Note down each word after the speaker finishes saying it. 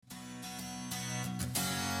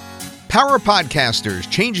Power Podcasters,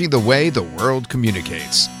 changing the way the world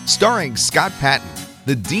communicates. Starring Scott Patton,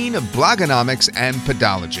 the Dean of Blogonomics and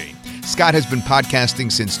Podology. Scott has been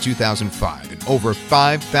podcasting since 2005, and over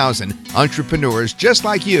 5,000 entrepreneurs just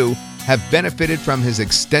like you have benefited from his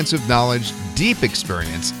extensive knowledge, deep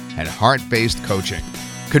experience, and heart-based coaching.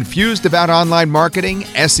 Confused about online marketing,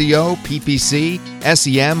 SEO, PPC,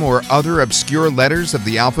 SEM, or other obscure letters of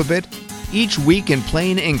the alphabet? Each week in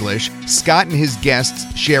plain English, Scott and his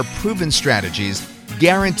guests share proven strategies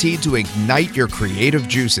guaranteed to ignite your creative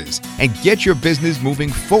juices and get your business moving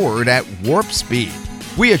forward at warp speed.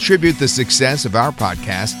 We attribute the success of our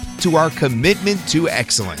podcast to our commitment to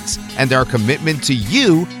excellence and our commitment to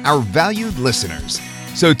you, our valued listeners.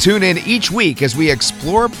 So tune in each week as we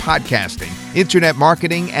explore podcasting, internet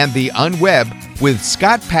marketing, and the unweb with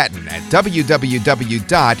Scott Patton at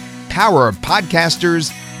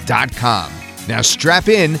www.powerpodcasters.com. Now strap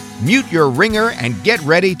in, mute your ringer, and get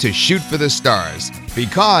ready to shoot for the stars.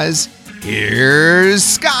 Because here's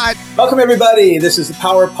Scott. Welcome, everybody. This is the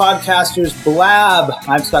Power Podcasters Blab.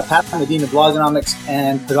 I'm Scott Patton, the Dean of Blogonomics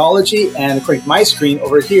and Podology. And according to my screen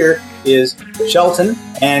over here is Shelton.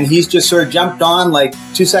 And he's just sort of jumped on like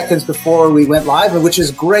 2 seconds before we went live, which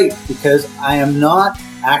is great because I am not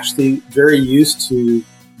actually very used to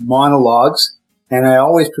monologues. And I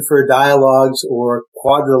always prefer dialogues or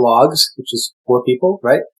quadrilogues, which is 4 people,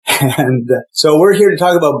 right? And so we're here to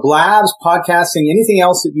talk about blabs, podcasting, anything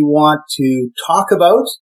else that you want to talk about.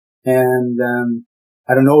 And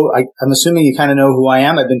I don't know, I'm assuming you kind of know who I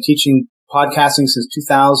am. I've been teaching podcasting since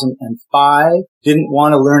 2005. Didn't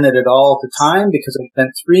want to learn it at all at the time because I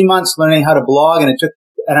spent 3 months learning how to blog, and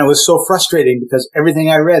I was so frustrating because everything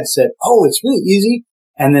I read said, oh, it's really easy.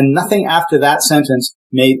 And then nothing after that sentence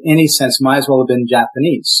made any sense. Might as well have been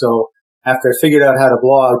Japanese. So after I figured out how to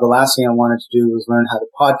blog, the last thing I wanted to do was learn how to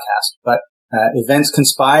podcast. But events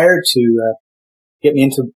conspired to get me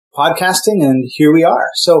into podcasting, and here we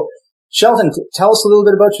are. So, Shelton, tell us a little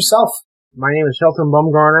bit about yourself. My name is Shelton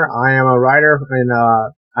Bumgarner. I am a writer, and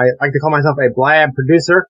I like to call myself a blab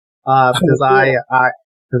producer because I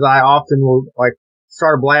often will like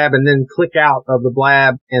start a blab and then click out of the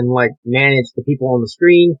blab and like manage the people on the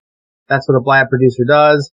screen. That's what a blab producer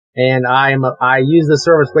does. And I use this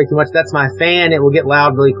service way too much. That's my fan. It will get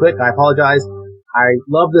loud really quick. I apologize. I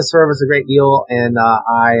love this service a great deal, and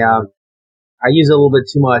I use it a little bit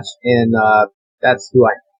too much, and that's who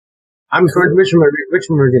I am. I'm from Richmond,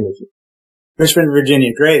 Virginia. Richmond,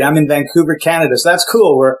 Virginia. Great. I'm in Vancouver, Canada. So that's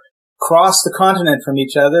cool. We're across the continent from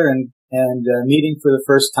each other and meeting for the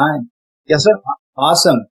first time. Yes, sir.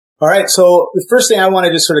 Awesome. All right. So the first thing I want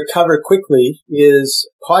to just sort of cover quickly is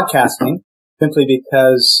podcasting, simply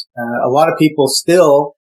because a lot of people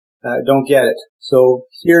still don't get it. So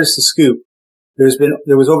here's the scoop.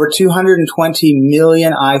 There was over 220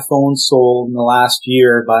 million iPhones sold in the last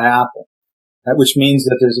year by Apple, which means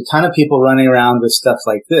that there's a ton of people running around with stuff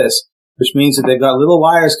like this, which means that they've got little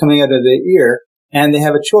wires coming out of their ear, and they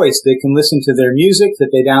have a choice. They can listen to their music that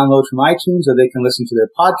they download from iTunes, or they can listen to their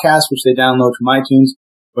podcast, which they download from iTunes,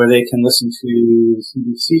 or they can listen to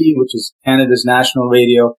CBC, which is Canada's national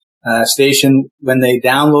radio station, when they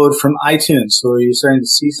download from iTunes. So you're starting to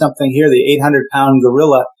see something here. The 800-pound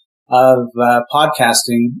gorilla of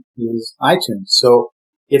podcasting is iTunes. So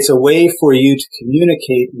it's a way for you to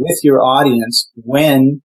communicate with your audience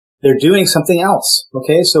when they're doing something else.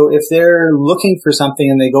 Okay, so if they're looking for something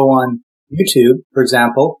and they go on YouTube, for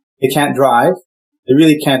example, they can't drive, they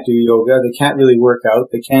really can't do yoga, they can't really work out,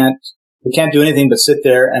 they can't do anything but sit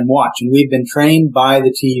there and watch. And we've been trained by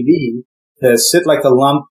the TV to sit like a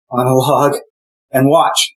lump on a log and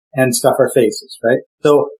watch and stuff our faces, right?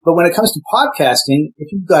 So, but when it comes to podcasting, if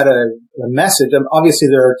you've got a message, obviously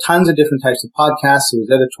there are tons of different types of podcasts. There's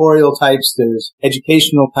editorial types, there's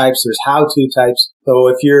educational types, there's how-to types. So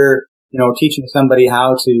if you're, teaching somebody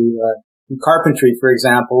how to do carpentry, for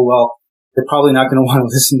example, well, they're probably not going to want to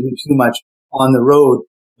listen to you too much on the road.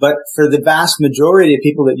 But for the vast majority of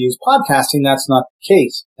people that use podcasting, that's not the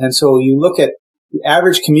case. And so you look at the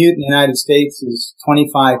average commute in the United States is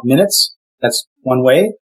 25 minutes. That's one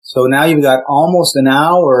way. So now you've got almost an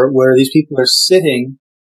hour where these people are sitting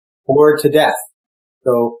bored to death.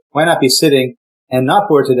 So why not be sitting and not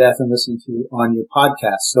bored to death and listen to you on your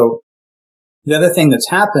podcast? So the other thing that's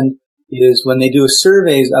happened is when they do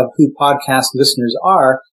surveys of who podcast listeners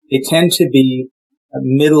are, they tend to be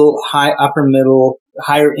middle, high, upper middle,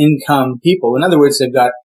 higher income people. In other words, they've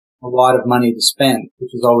got a lot of money to spend,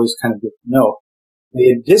 which is always kind of good to know.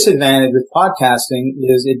 The disadvantage with podcasting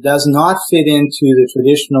is it does not fit into the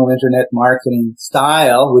traditional internet marketing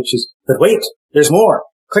style, which is, but wait, there's more.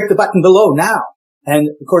 Click the button below now. And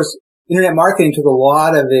of course, internet marketing took a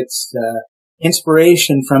lot of its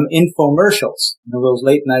inspiration from infomercials. Those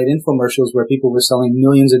late night infomercials where people were selling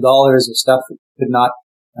millions of dollars of stuff that you could not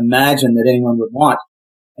imagine that anyone would want.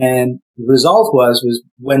 And the result was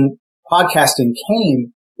when podcasting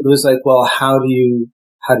came, it was like, well, how do you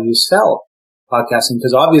sell podcasting?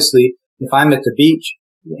 Because obviously, if I'm at the beach,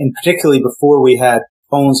 and particularly before we had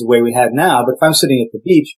phones the way we had now, but if I'm sitting at the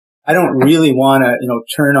beach, I don't really want to,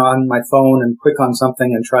 turn on my phone and click on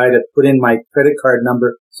something and try to put in my credit card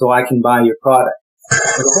number so I can buy your product.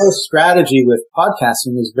 The whole strategy with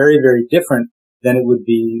podcasting is very, very different than it would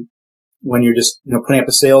be when you're just, putting up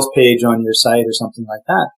a sales page on your site or something like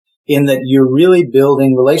that, in that you're really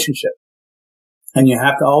building relationship. And you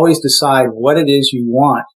have to always decide what it is you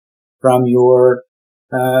want from your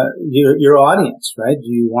audience, right? Do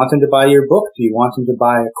you want them to buy your book? Do you want them to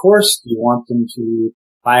buy a course? Do you want them to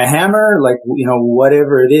buy a hammer? Like,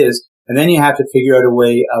 whatever it is. And then you have to figure out a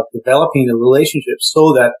way of developing the relationship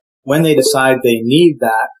so that when they decide they need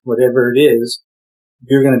that, whatever it is,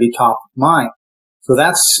 you're going to be top of mind. So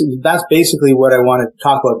that's basically what I wanted to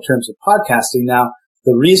talk about in terms of podcasting. Now,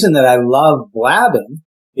 the reason that I love blabbing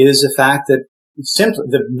is the fact that simply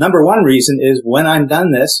the number one reason is when I'm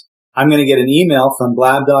done this, I'm going to get an email from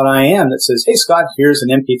blab.im that says, hey, Scott, here's an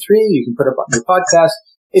MP3 you can put up on your podcast.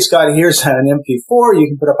 Hey, Scott, here's an MP4 you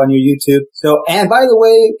can put up on your YouTube. So, and by the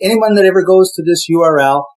way, anyone that ever goes to this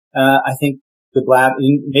URL, I think the Blab,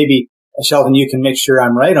 maybe Sheldon, you can make sure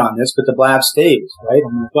I'm right on this, but the Blab stays, right?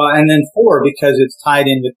 And then 4, because it's tied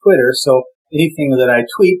into Twitter. So anything that I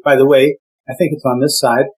tweet, by the way, I think it's on this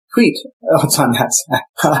side. Tweet. Oh, it's on that side.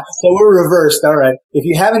 So we're reversed. All right. If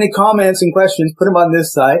you have any comments and questions, put them on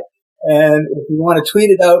this side. And if you want to tweet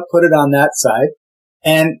it out, put it on that side.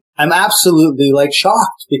 And I'm absolutely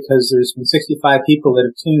shocked because there's been 65 people that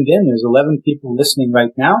have tuned in. There's 11 people listening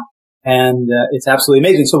right now. And it's absolutely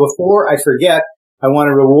amazing. So before I forget, I want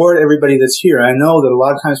to reward everybody that's here. I know that a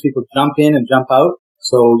lot of times people jump in and jump out.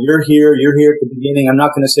 So you're here at the beginning. I'm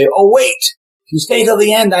not going to say, oh, wait, if you stay till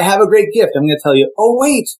the end, I have a great gift. I'm going to tell you, oh,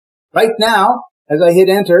 wait, right now, as I hit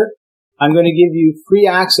enter, I'm going to give you free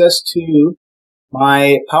access to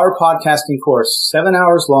my Power Podcasting course, 7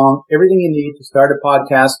 hours long, everything you need to start a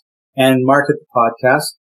podcast and market the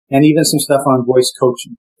podcast, and even some stuff on voice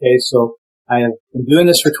coaching. Okay, so I have been doing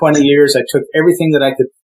this for 20 years. I took everything that I could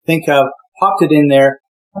think of, popped it in there,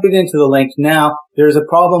 put it into the link. Now, there's a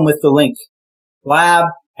problem with the link. Blab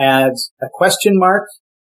adds a question mark,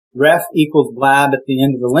 ref equals blab at the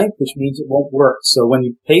end of the link, which means it won't work. So when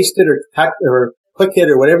you paste it or cut or click it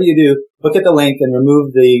or whatever you do, look at the link and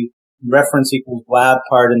remove the reference equals blab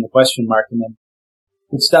part in the question mark. And then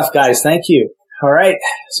good stuff, guys. Thank you. All right.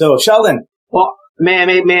 So Sheldon. Well, may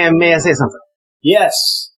I say something?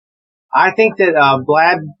 Yes. I think that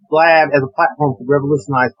Blab as a platform could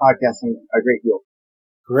revolutionize podcasting a great deal.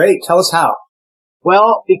 Great. Tell us how.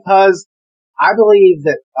 Well, because I believe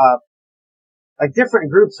that different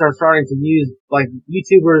groups are starting to use,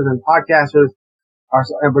 YouTubers and podcasters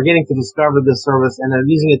are beginning to discover this service, and they're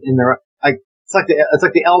using it in their it's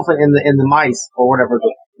like the elephant in the mice or whatever.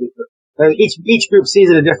 Each group sees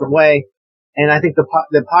it a different way, and I think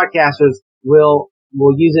the podcasters will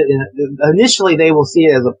use it initially they will see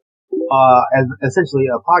it as essentially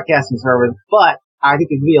a podcasting service, but I think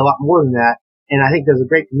it can be a lot more than that. And I think there's a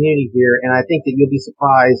great community here, and I think that you'll be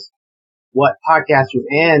surprised what podcasters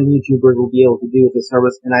and YouTubers will be able to do with this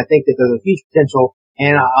service. And I think that there's a huge potential,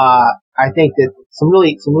 and I think that some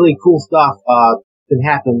really cool stuff can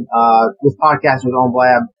happen with podcasters on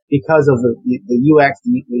Blab because of the UX,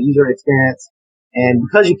 the user experience, and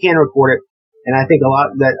because you can record it. And I think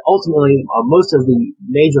that ultimately most of the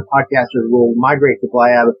major podcasters will migrate to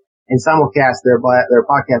Blab and simulcast their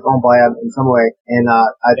podcast on Blab in some way. And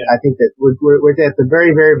I think that we're at the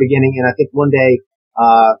very, very beginning, and I think one day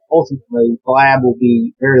ultimately Blab will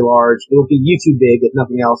be very large. It'll be YouTube big, if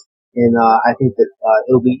nothing else. And I think that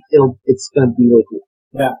it's going to be really cool.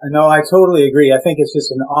 Yeah, no, I totally agree. I think it's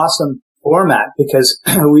just an awesome format because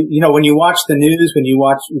when you watch the news, when you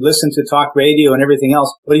listen to talk radio and everything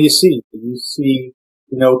else, what do you see? You see,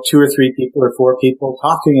 2 or 3 people or 4 people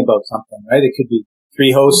talking about something, right? It could be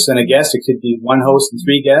 3 hosts and a guest. It could be 1 host and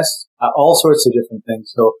 3 guests, all sorts of different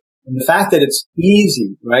things. So, and the fact that it's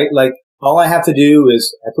easy, right? All I have to do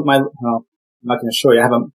is I put I'm not going to show you. I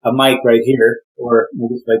have a mic right here, or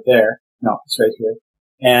maybe it's right there. No, it's right here.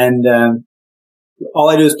 And,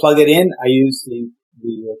 all I do is plug it in. I use the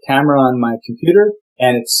camera on my computer,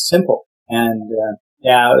 and it's simple. And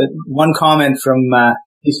one comment from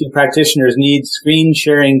PC practitioners need screen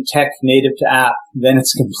sharing tech native to app, then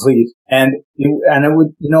it's complete. And I would,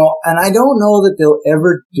 and I don't know that they'll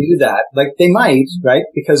ever do that. Like they might, right?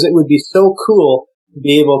 Because it would be so cool to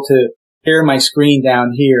be able to share my screen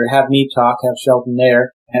down here, have me talk, have Shelton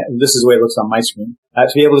there. And this is the way it looks on my screen.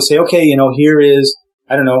 To be able to say, okay, here is,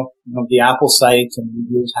 I don't know, the Apple site, and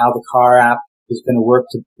here's how the car app is going to work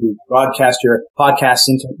to broadcast your podcast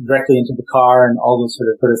directly into the car and all those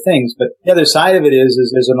sort of things. But the other side of it is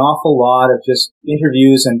there's an awful lot of just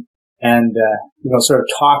interviews and sort of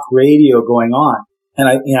talk radio going on.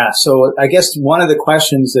 And so I guess one of the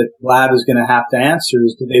questions that Blab is going to have to answer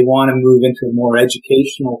is, do they want to move into a more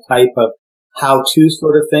educational type of how-to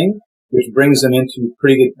sort of thing, which brings them into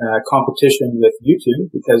pretty good competition with YouTube,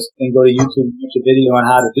 because they can go to YouTube and watch a video on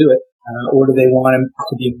how to do it. Or do they want them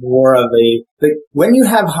to be more of when you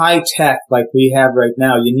have high tech like we have right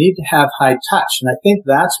now, you need to have high touch. And I think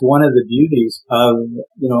that's one of the beauties of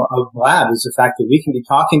Blab, is the fact that we can be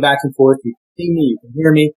talking back and forth. You can see me, you can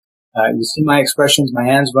hear me, you see my expressions, my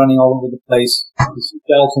hands running all over the place, you see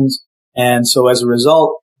skeletons. And so as a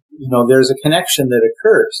result, there's a connection that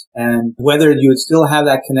occurs. And whether you would still have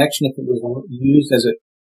that connection if it was used as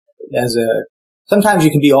a sometimes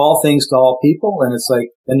you can be all things to all people, and it's like,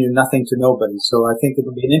 then you're nothing to nobody. So I think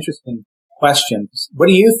it'll be an interesting question. What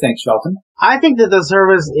do you think, Shelton? I think that the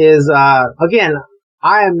service is, again,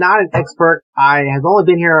 I am not an expert. I've been on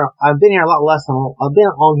here a lot less than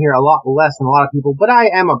a lot of people, but I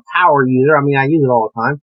am a power user. I mean, I use it all the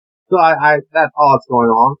time. So that's all that's going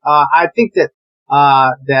on. I think that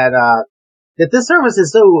this service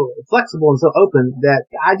is so flexible and so open that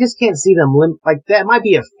I just can't see them that might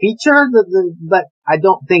be a feature, but I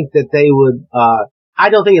don't think that they would, I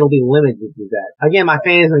don't think it'll be limited to that. Again, my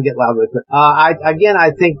fans gonna get loud with it.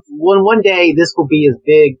 I think one day this will be as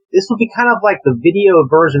big, this will be kind of like the video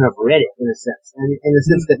version of Reddit in a sense. And in the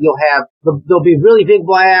sense that there'll be really big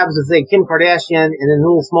blabs with say Kim Kardashian, and then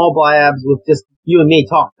little small blabs with just you and me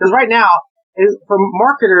talking. Because right now, for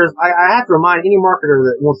marketers, I have to remind any marketer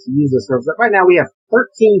that wants to use this service that right now we have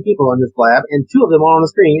 13 people on this Blab, and 2 of them are on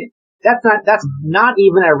the screen. That's not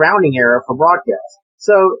even a rounding error for broadcast.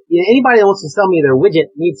 So anybody that wants to sell me their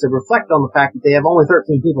widget needs to reflect on the fact that they have only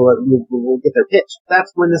 13 people that will get their pitch.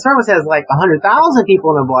 That's when the service has like 100,000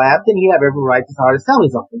 people in a Blab, then you have every right to try to sell me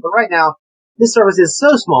something. But right now, this service is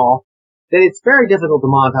so small that it's very difficult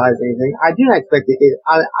to monetize anything. I do not expect it.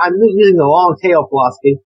 I'm using the long tail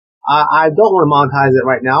philosophy. I don't want to monetize it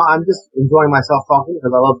right now. I'm just enjoying myself talking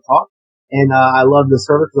because I love to talk. And, I love the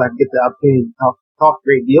service because I get the opportunity to talk a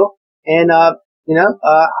great deal. And, I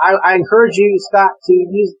encourage you, Scott, to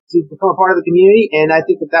become a part of the community. And I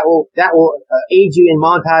think that will aid you in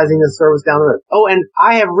monetizing the service down the road. Oh, and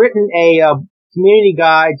I have written a, community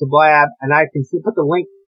guide to Blab, and I can put the link.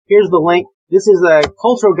 Here's the link. This is a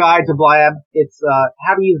cultural guide to Blab. It's,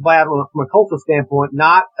 how to use Blab from a cultural standpoint,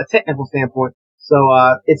 not a technical standpoint. So,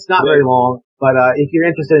 it's not very long, but, if you're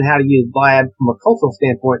interested in how to use Blab from a cultural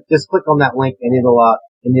standpoint, just click on that link and it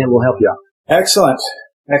will help you out. Excellent.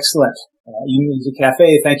 Eden Music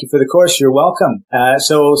Cafe, thank you for the course. You're welcome.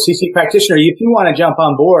 So CC practitioner, if you want to jump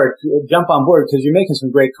on board because you're making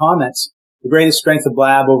some great comments. The greatest strength of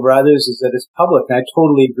Blab over others is that it's public, and I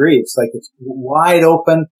totally agree. It's like it's wide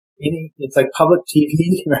open. It's like public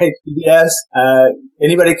TV, right? PBS.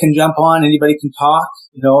 Anybody can jump on, anybody can talk,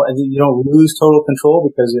 and you don't lose total control,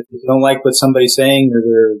 because if you don't like what somebody's saying, or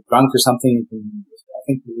they're drunk or something, I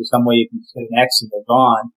think there's some way you can hit an X and they're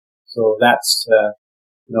gone. So that's,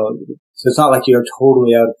 so it's not like you're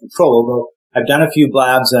totally out of control. Although I've done a few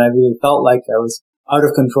blabs and I really felt like I was out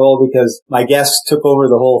of control because my guests took over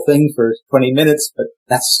the whole thing for 20 minutes, but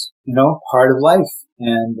that's, part of life.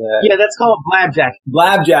 And, yeah, that's called blabjack.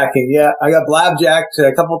 Blabjacking, yeah. I got blabjacked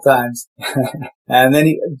a couple times. And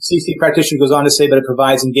then CC practitioner goes on to say, but it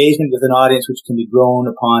provides engagement with an audience which can be grown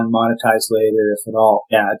upon, monetized later, if at all.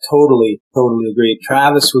 Yeah, totally agree.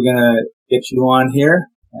 Travis, we're gonna get you on here.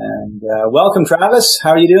 And, welcome, Travis.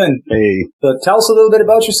 How are you doing? Hey. So tell us a little bit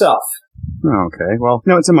about yourself. Okay. Well,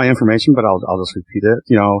 it's in my information, but I'll just repeat it.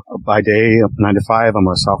 By day, 9 to 5, I'm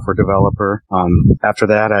a software developer. After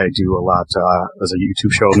that, I do a lot, as a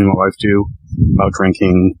YouTube show, me and my wife do, about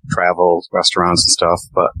drinking, travel, restaurants and stuff.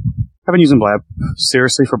 But I've been using Blab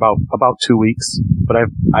seriously for about 2 weeks, but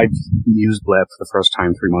I've used Blab for the first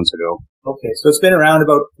time 3 months ago. Okay. So it's been around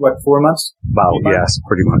about, 4 months? Yes,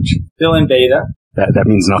 pretty much. Still in beta. That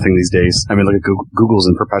means nothing these days. I mean, look at Google's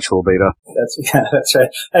in perpetual beta. That's right.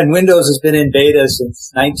 And Windows has been in beta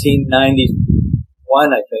since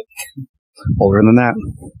 1991, I think. Older than that.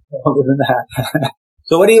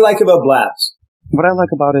 So what do you like about Blabs? what I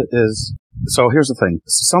like about it is, so here's the thing.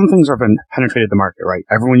 Some things have been penetrated the market, right?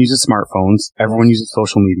 Everyone uses smartphones. Everyone uses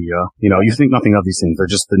social media. You know, you think nothing of these things. They're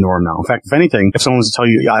just the norm now. In fact, if anything, if someone was to tell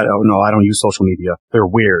you, I don't use social media, they're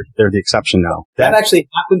weird. They're the exception now. That actually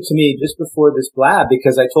happened to me just before this Blab,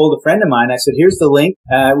 because I told a friend of mine, I said, here's the link.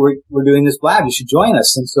 We're doing this Blab. You should join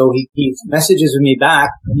us. And so he messages me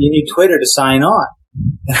back, you need Twitter to sign on.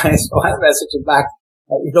 And I messaged him back,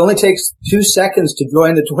 it only takes 2 seconds to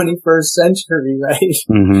join the 21st century, right?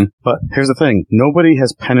 Mm-hmm. But here's the thing. Nobody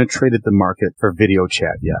has penetrated the market for video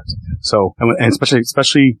chat yet. So, and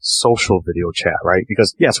especially social video chat, right?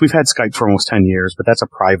 Because yes, we've had Skype for almost 10 years, but that's a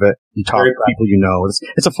private, you talk to people you know.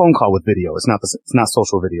 It's a phone call with video. It's not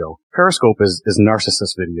social video. Periscope is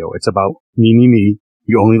narcissist video. It's about me.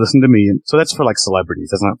 You only listen to me. And so that's for like celebrities.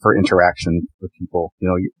 That's not for interaction with people. You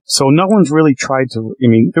know, so no one's really tried to,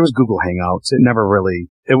 there was Google Hangouts.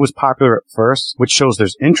 It was popular at first, which shows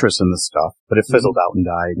there's interest in this stuff, but it fizzled out and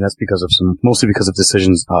died. And that's mostly because of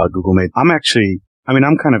decisions, Google made. I'm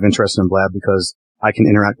kind of interested in Blab because I can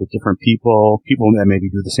interact with different people that maybe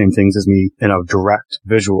do the same things as me in a direct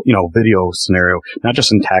visual, video scenario, not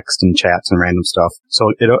just in text and chats and random stuff.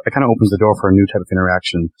 So it kind of opens the door for a new type of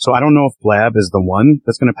interaction. So I don't know if Blab is the one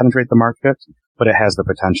that's going to penetrate the market, but it has the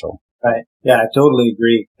potential. Right. Yeah, I totally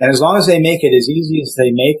agree. And as long as they make it as easy as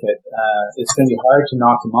they make it, it's going to be hard to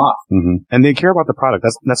knock them off. Mm-hmm. And they care about the product.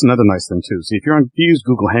 That's another nice thing too. See, if you use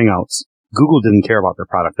Google Hangouts, Google didn't care about their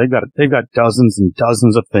product. They've got dozens and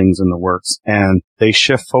dozens of things in the works, and they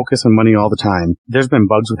shift focus and money all the time. There's been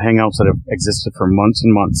bugs with Hangouts that have existed for months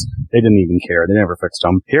and months. They didn't even care. They never fixed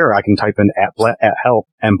them. Here, I can type in at help,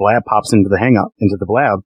 and Blab pops into the Hangout, into the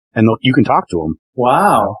Blab, and you can talk to them.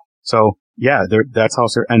 Wow. So yeah, that's how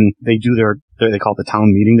and they do they call it the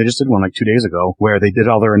town meeting. They just did one like 2 days ago where they did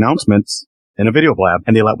all their announcements in a video Blab,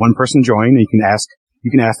 and they let one person join, and you can ask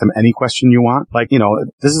them any question you want. Like,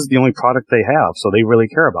 this is the only product they have, so they really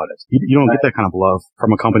care about it. You don't get that kind of love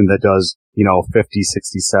from a company that does, 50,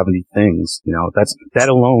 60, 70 things. That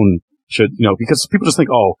alone should, because people just think,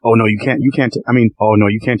 oh no, you can't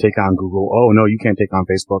take on Google. Oh no, you can't take on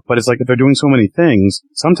Facebook. But it's like, if they're doing so many things,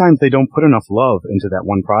 sometimes they don't put enough love into that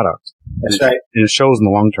one product. That's right. And it shows in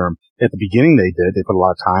the long term. At the beginning they put a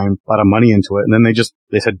lot of time, a lot of money into it, and then they just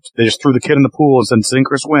threw the kid in the pool and said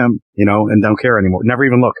sink or swim, and don't care anymore. Never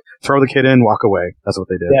even look. Throw the kid in, walk away. That's what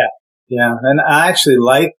they did. Yeah. And I actually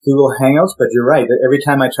like Google Hangouts, but you're right. Every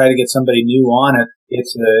time I try to get somebody new on it,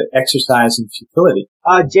 it's an exercise in futility.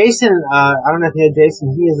 Jason, I don't know if you had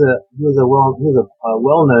Jason. He is a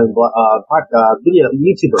well-known video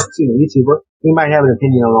YouTuber. He might have an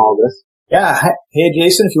opinion on all this. Yeah. Hey,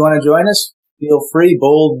 Jason, if you want to join us, feel free.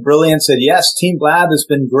 Bold, Brilliant said, yes, Team Blab has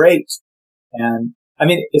been great. And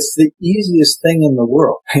it's the easiest thing in the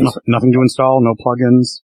world. Nothing to install, no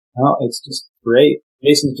plugins. No, it's just great.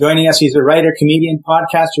 Jason's joining us. He's a writer, comedian,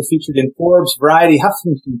 podcaster featured in Forbes, Variety,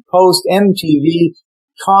 Huffington Post, MTV,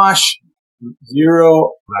 Tosh,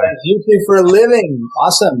 Zero, YouTube for a living.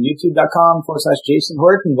 Awesome. YouTube.com/Jason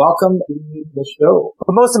Horton. Welcome to the show.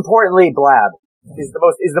 But most importantly, Blab is the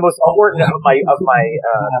most important of my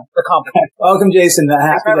accomplishments. Welcome, Jason.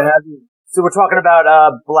 Happy to have you. So we're talking about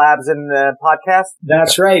Blabs in the podcast?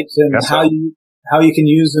 That's right. And how you can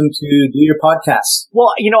use them to do your podcast.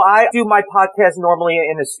 Well, I do my podcast normally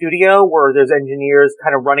in a studio where there's engineers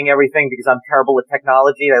kind of running everything because I'm terrible with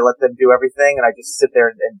technology. I let them do everything and I just sit there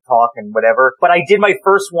and talk and whatever. But I did my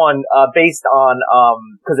first one based on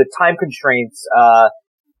because of time constraints.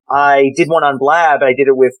 I did one on Blab and I did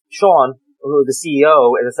it with Sean, the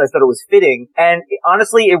CEO, and so I thought it was fitting. And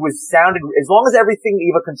honestly, it sounded, as long as everything,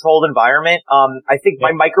 you have a controlled environment, I think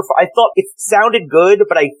my microphone, I thought it sounded good,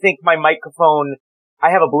 but I think my microphone, I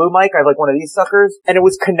have a blue mic, I have like one of these suckers, and it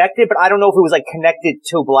was connected, but I don't know if it was like connected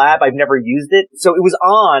to Blab. I've never used it. So it was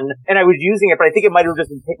on, and I was using it, but I think it might have just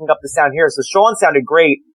been picking up the sound here. So Sean sounded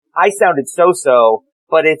great. I sounded so-so.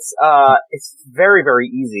 But it's very, very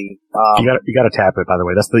easy. You gotta tap it, by the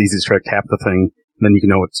way. That's the easiest trick. Tap the thing, and then you can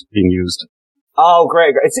know it's being used. Oh,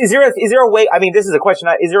 great. Is there a way, this is a question,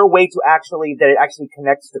 is there a way to that it actually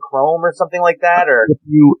connects to Chrome or something like that, or? If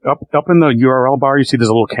you, up in the URL bar, you see there's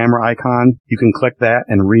a little camera icon. You can click that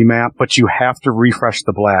and remap, but you have to refresh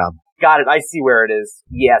the Blab. Got it. I see where it is.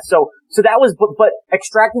 Yeah. So that was, but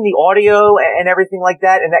extracting the audio and everything like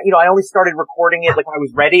that. And that, I only started recording it like when I was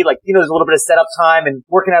ready. Like, there's a little bit of setup time and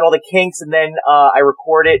working out all the kinks. And then, I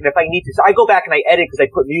record it. And if I need to, so I go back and I edit because I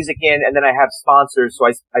put music in and then I have sponsors. So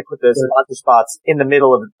I put the sponsor spots in the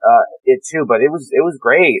middle of, it too. But it was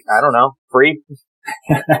great. I don't know. Free.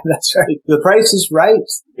 That's right. The price is right.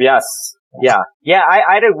 Yes. Yeah.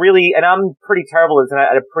 I had a really, and I'm pretty terrible at this, and I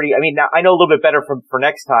had a pretty, I mean, now I know a little bit better for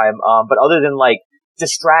next time, but other than like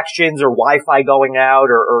distractions or Wi-Fi going out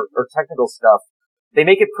or technical stuff, they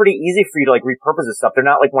make it pretty easy for you to like repurpose this stuff. They're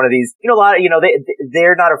not like one of these, they're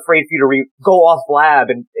not afraid for you to go off Blab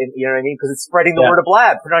and you know what I mean? Because it's spreading the word of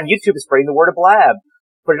Blab. Put it on YouTube, it's spreading the word of Blab.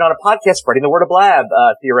 Put it on a podcast, spreading the word of Blab,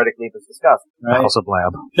 theoretically, if it's discussed. Right. House of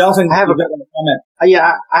Blab. Shelton, I have a comment. I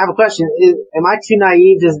have a question. Am I too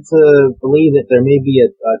naive just to believe that there may be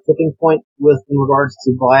a tipping point in regards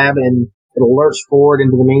to Blab and it'll lurch forward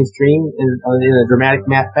into the mainstream in a dramatic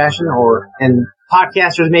fashion, and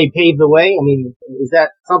podcasters may pave the way? I mean, is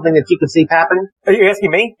that something that you could see happening? Are you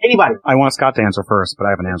asking me? Anybody? I want Scott to answer first, but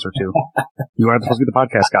I have an answer too. You are supposed to be the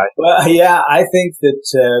podcast guy. Well, yeah, I think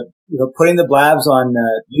that, putting the Blabs on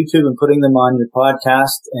YouTube and putting them on your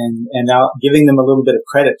podcast and now giving them a little bit of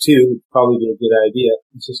credit too would probably be a good idea.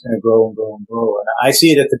 It's just going to grow and grow and grow. And I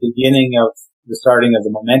see it at the beginning of the starting of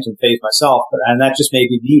the momentum phase myself, and that just may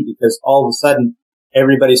be me because all of a sudden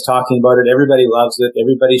everybody's talking about it, everybody loves it,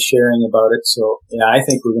 everybody's sharing about it. So yeah, I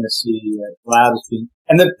think we're going to see Blabs being,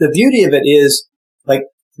 and the beauty of it is like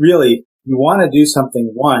really you want to do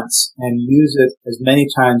something once and use it as many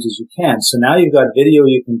times as you can. So now you've got video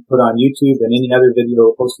you can put on YouTube and any other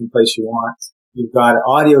video posting place you want. You've got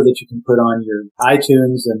audio that you can put on your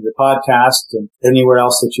iTunes and your podcast and anywhere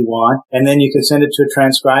else that you want. And then you can send it to a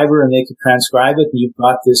transcriber and they can transcribe it. And you've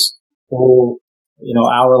got this whole,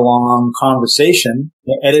 hour-long conversation,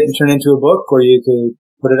 edit and turn into a book, or you could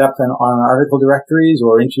put it up on article directories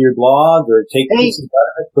or into your blog or take pieces out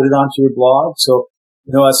of it, put it onto your blog. So,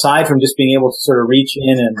 aside from just being able to sort of reach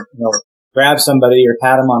in and, grab somebody or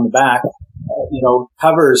pat them on the back,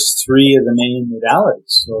 covers three of the main modalities.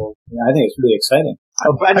 So, I think it's really exciting.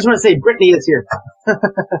 I just want to say Brittany is here.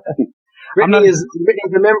 Brittany is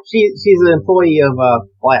a member. She's an employee of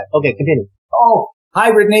Blab. Okay, continue. Oh,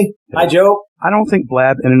 hi, Brittany. Hi, Joe. I don't think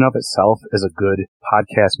Blab in and of itself is a good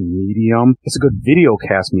podcast medium. It's a good video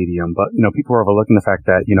cast medium, but, people are overlooking the fact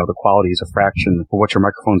that, the quality is a fraction of what your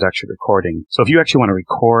microphone's actually recording. So if you actually want to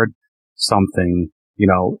record something,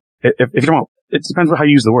 if you don't, it depends on how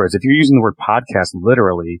you use the words. If you're using the word podcast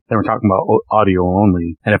literally, then we're talking about audio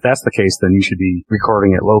only. And if that's the case, then you should be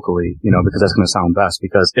recording it locally, because that's going to sound best.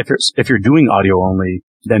 Because if you're doing audio only,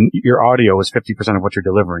 then your audio is 50% of what you're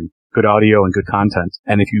delivering. Good audio and good content.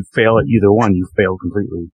 And if you fail at either one, you fail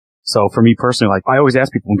completely. So for me personally, I always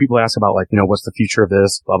ask people, when people ask about what's the future of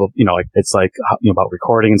this, blah, blah, it's about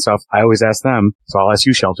recording and stuff. I always ask them. So I'll ask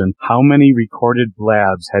you, Shelton, how many recorded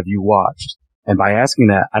Blabs have you watched? And by asking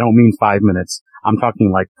that, I don't mean 5 minutes. I'm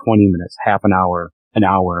talking 20 minutes, half an hour, an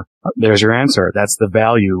hour. There's your answer. That's the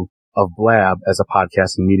value of Blab as a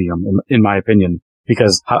podcasting medium, in my opinion.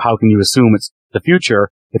 Because how can you assume it's the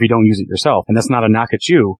future if you don't use it yourself? And that's not a knock at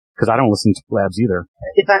you, because I don't listen to Blabs either.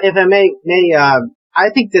 If I may, I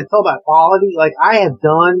think that's all about quality. I have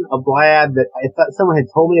done a Blab that if someone had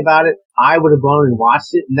told me about it, I would have gone and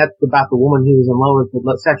watched it. And that's about the woman who was in love with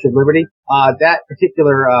the Statue of Liberty. That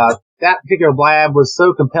particular Blab was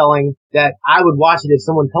so compelling that I would watch it if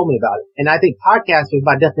someone told me about it. And I think podcasters,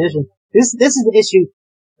 by definition, this is the issue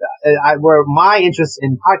where my interest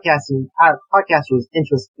in podcasters'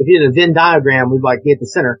 interest, if you did a Venn diagram, we'd be at the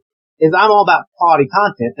center, is I'm all about quality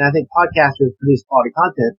content. And I think podcasters produce quality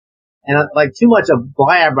content. And too much of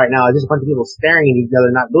Blab right now is just a bunch of people staring at each other,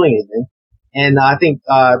 not doing anything. And I think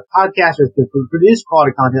podcasters can produce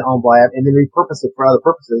quality content on Blab and then repurpose it for other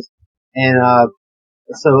purposes. And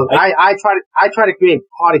so I try to create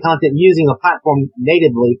quality content using a platform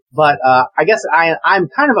natively. But I guess I'm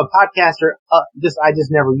kind of a podcaster. I just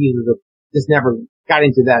never never got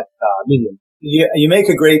into that medium. You make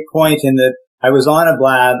a great point in that. I was on a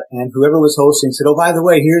Blab and whoever was hosting said, oh, by the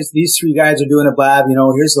way, here's these three guys are doing a Blab.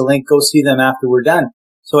 Here's the link. Go see them after we're done.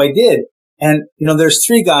 So I did. And, there's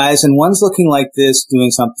three guys and one's looking like this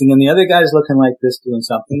doing something and the other guy's looking like this doing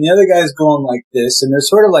something. The other guy's going like this and they're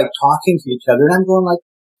sort of talking to each other. And I'm going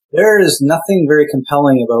there is nothing very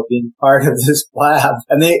compelling about being part of this Blab.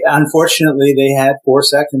 And unfortunately, they had 4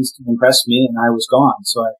 seconds to impress me and I was gone.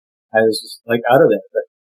 So I was just out of it. But,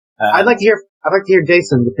 I'd like to hear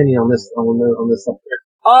Jason's opinion on this subject.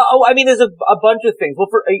 There's a bunch of things. Well,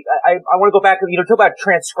 I want to go back and, talk about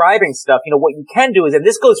transcribing stuff. What you can do is, and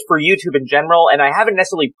this goes for YouTube in general, and I haven't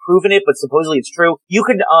necessarily proven it, but supposedly it's true. You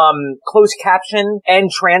can, close caption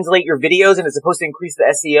and translate your videos, and it's supposed to increase the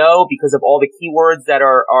SEO because of all the keywords that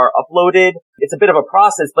are uploaded. It's a bit of a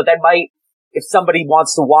process, but that might, if somebody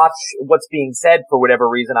wants to watch what's being said for whatever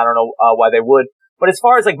reason, I don't know, why they would. But as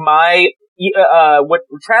far as my, what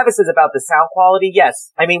Travis says about the sound quality,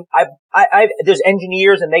 yes. I mean, there's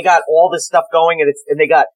engineers and they got all this stuff going and they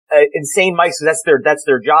got insane mics, so that's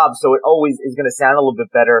their job, so it always is going to sound a little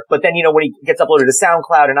bit better. But then, when he gets uploaded to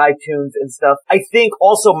SoundCloud and iTunes and stuff, I think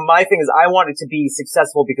also my thing is I want it to be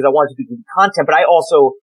successful because I want it to be good content, but I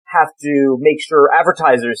also have to make sure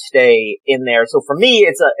advertisers stay in there. So for me,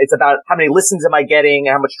 it's about how many listens am I getting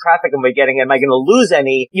and how much traffic am I getting? Am I going to lose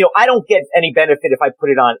any? I don't get any benefit if I put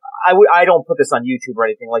it on. I don't put this on YouTube or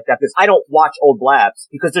anything like that because I don't watch old Blabs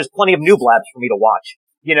because there's plenty of new Blabs for me to watch.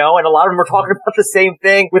 And a lot of them are talking about the same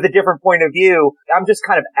thing with a different point of view. I'm just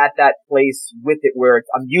kind of at that place with it where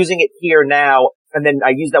I'm using it here now. And then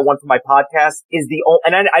I use that one for my podcast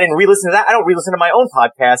and I didn't re-listen to that. I don't re-listen to my own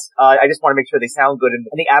podcast. I just want to make sure they sound good and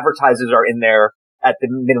the advertisers are in there at the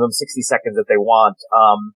minimum 60 seconds that they want.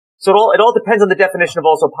 So it all depends on the definition of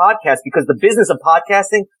also podcast because the business of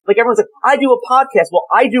podcasting, like everyone's like, I do a podcast. Well,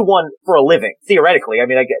 I do one for a living, theoretically. I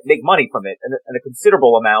mean, I make money from it and a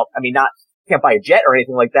considerable amount. I mean, can't buy a jet or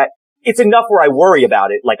anything like that. It's enough where I worry about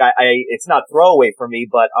it. Like it's not throwaway for me,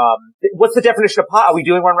 but, what's the definition of are we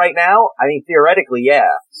doing one right now? I mean, theoretically, yeah.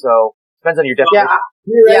 So, depends on your definition.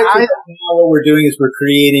 Theoretically, now what we're doing is we're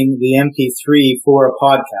creating the MP3 for a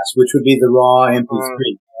podcast, which would be the raw MP3,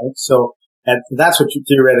 right? So, that's what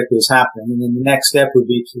theoretically is happening. And then the next step would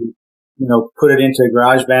be to, put it into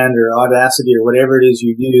GarageBand or Audacity or whatever it is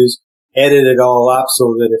you use, edit it all up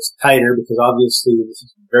so that it's tighter because obviously this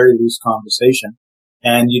is a very loose conversation.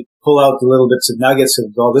 And you pull out the little bits of nuggets of,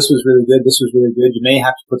 this was really good, this was really good. You may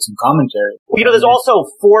have to put some commentary. Well, there's also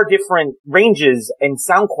 4 different ranges and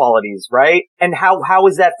sound qualities, right? And how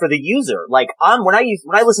is that for the user? Like, when I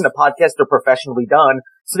listen to podcasts, they're professionally done,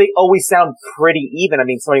 so they always sound pretty even. I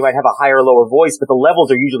mean, somebody might have a higher or lower voice, but the levels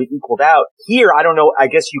are usually equaled out. Here, I don't know, I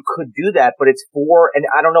guess you could do that, but it's 4, and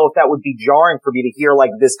I don't know if that would be jarring for me to hear like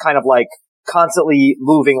this kind of like constantly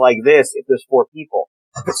moving like this if there's 4 people.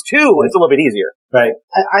 If it's 2, it's a little bit easier. Right.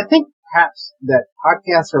 I think perhaps that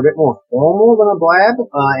podcasts are a bit more formal than a Blab,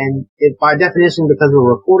 and by definition, because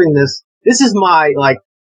we're recording this is my,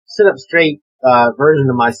 sit up straight, version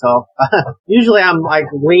of myself. Usually I'm,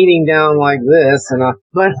 leaning down like this,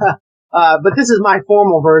 but this is my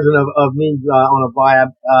formal version of me, on a Blab,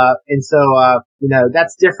 and so,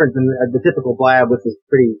 that's different than the typical Blab, which is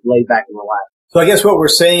pretty laid back and relaxed. So I guess what we're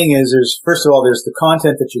saying is first of all, there's the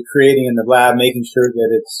content that you're creating in the Blab, making sure that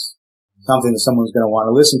it's something that someone's going to want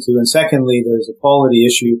to listen to. And secondly, there's a quality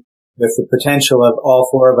issue with the potential of all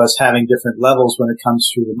 4 of us having different levels when it comes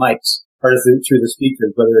through the mics or through the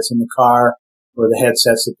speakers, whether it's in the car or the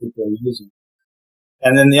headsets that people are using.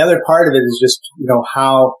 And then the other part of it is just,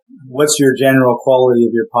 what's your general quality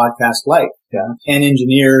of your podcast like? 10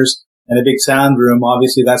 engineers and a big sound room.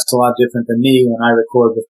 Obviously, that's a lot different than me when I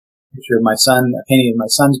record with picture of my son, a painting of my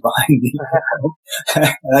son's behind me.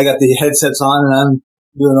 And I got the headsets on and I'm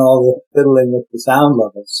doing all the fiddling with the sound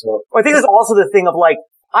levels. So I think there's also the thing of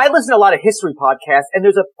I listen to a lot of history podcasts and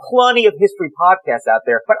there's plenty of history podcasts out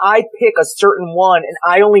there, but I pick a certain one and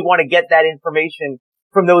I only want to get that information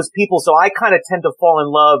from those people. So I kind of tend to fall in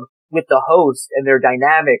love with the host and their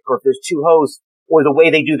dynamic, or if there's 2 hosts, or the way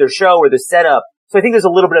they do their show or the setup. So I think there's a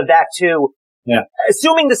little bit of that too. Yeah.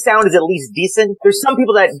 Assuming the sound is at least decent, there's some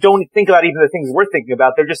people that don't think about even the things we're thinking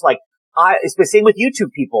about. They're just it's the same with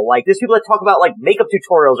YouTube people. There's people that talk about makeup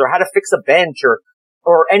tutorials or how to fix a bench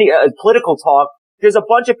or any political talk. There's a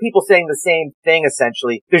bunch of people saying the same thing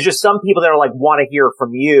essentially. There's just some people that are want to hear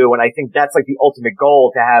from you, and I think that's the ultimate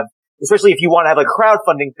goal to have, especially if you want to have a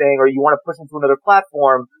crowdfunding thing or you want to push into another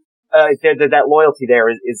platform. That loyalty there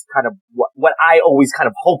is kind of what I always kind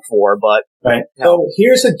of hope for, but. Right. So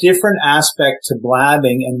here's a different aspect to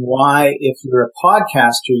blabbing and why, if you're a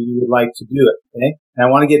podcaster, you would like to do it. Okay. And I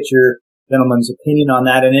want to get your gentleman's opinion on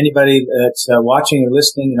that, and anybody that's watching or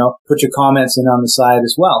listening, put your comments in on the side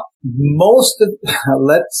as well.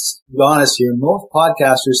 Let's be honest here, most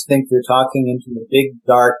podcasters think they're talking into a big,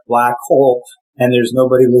 dark, black hole, and there's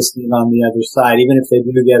nobody listening on the other side, even if they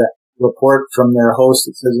do get a report from their host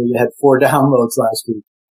that says they had 4 downloads last week.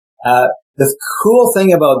 The cool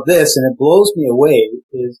thing about this, and it blows me away,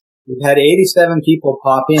 is we've had 87 people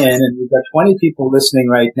pop in, and we've got 20 people listening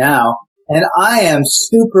right now. And I am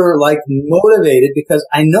super motivated because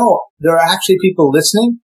I know there are actually people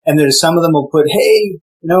listening, and there's some of them will put, hey,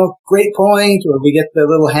 great point, or we get the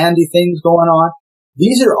little handy things going on.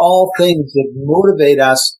 These are all things that motivate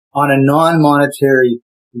us on a non-monetary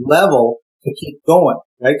level to keep going,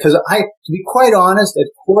 right? Because to be quite honest, at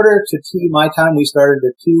 1:45 my time, we started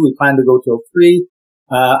at 2, we planned to go till 3.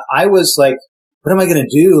 I was what am I going to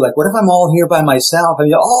do? Like, what if I'm all here by myself? I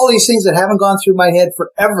mean, all these things that haven't gone through my head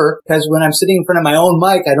forever, because when I'm sitting in front of my own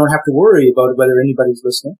mic, I don't have to worry about whether anybody's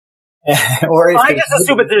listening. Or if I just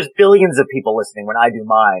assume that there's billions of people listening when I do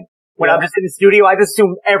mine. When I'm just in the studio, I just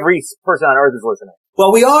assume every person on earth is listening.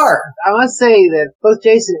 Well, we are. I must say that both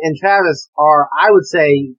Jason and Travis are, I would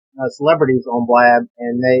say, celebrities on Blab,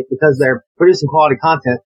 and because they're producing quality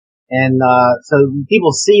content. And, so people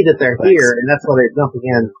see that they're here, and that's why they're jumping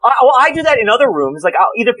in. Well, I do that in other rooms. Like,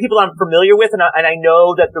 either people I'm familiar with, and I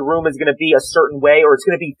know that the room is going to be a certain way, or it's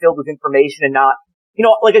going to be filled with information and not,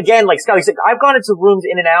 like again, like Scotty said, I've gone into rooms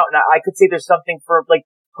in and out, and I could say there's something for, like,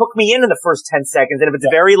 hook me in the first 10 seconds. And if it's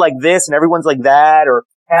very like this, and everyone's like that, or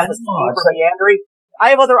half the meandering,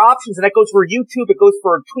 I have other options, and that goes for YouTube, it goes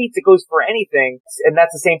for tweets, it goes for anything, and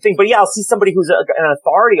that's the same thing. But yeah, I'll see somebody who's an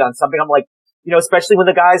authority on something. I'm like, especially when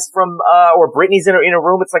the guys from, or Brittany's in a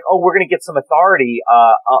room, it's like, oh, we're going to get some authority,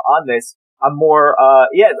 on this. I'm more,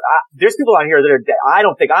 there's people on here that are, I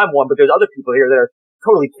don't think I'm one, but there's other people here that are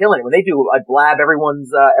totally killing it. When they do a Blab, everyone's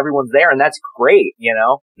there, and that's great,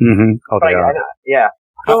 Mm-hmm. Oh, but they are. Yeah.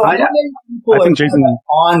 So how many people I think Jason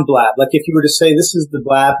on Blab? Like, if you were to say this is the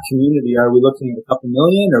Blab community, are we looking at a couple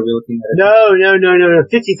million? Or are we looking at No, 50,000.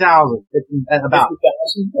 About.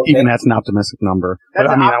 50,000? Okay. even that's an optimistic number. That's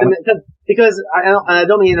But, an optimism, because I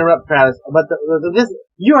don't mean to interrupt, Travis, but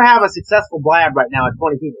you have a successful Blab right now at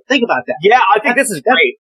 20 people. Think about that. Yeah, I think this is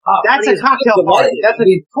great. That's a cocktail party. That's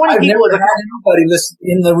 20 I've people. never had anybody listen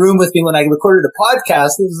in the room with me when I recorded a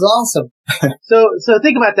podcast. This is awesome. So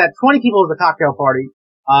think about that. 20 people is a cocktail party.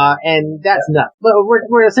 And that's nuts. But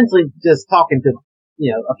we're essentially just talking to,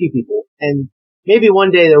 a few people. And maybe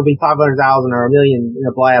one day there will be 500,000 or a million in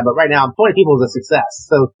a Blab, but right now 20 people is a success.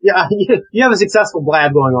 So yeah, you have a successful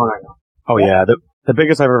Blab going on right now. Oh yeah, the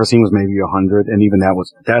biggest I've ever seen was maybe 100, and even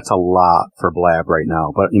that's a lot for Blab right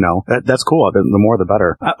now. But that's cool. The more the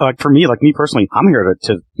better. Like for me, like me personally, I'm here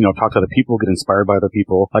to talk to other people, get inspired by other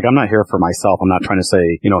people. Like I'm not here for myself. I'm not trying to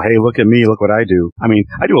say, hey, look at me, look what I do. I mean,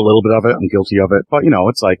 I do a little bit of it. I'm guilty of it, but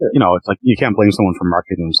it's like you can't blame someone for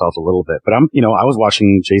marketing themselves a little bit. But I was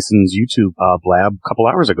watching Jason's YouTube Blab a couple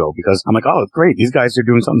hours ago because I'm like, oh, great, these guys are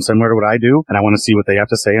doing something similar to what I do, and I want to see what they have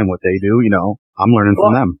to say and what they do. I'm learning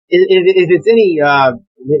from them. If it's any,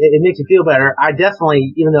 it makes you feel better. I definitely,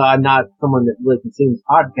 even though I'm not someone that really consumes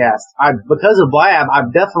podcasts, because of Blab, I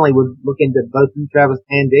definitely would look into both you, Travis,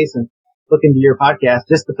 and Jason, look into your podcast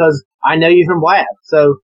just because I know you from Blab.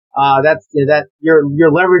 So, that's, that you're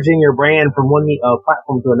leveraging your brand from one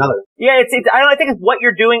platform to another. Yeah, I think what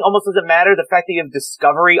you're doing almost doesn't matter. The fact that you have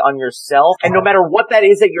discovery on yourself, and no matter what that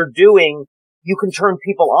is that you're doing, you can turn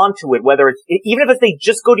people onto it, whether even if they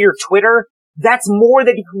just go to your Twitter. That's more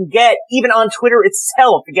that you can get even on Twitter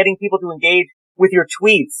itself, getting people to engage with your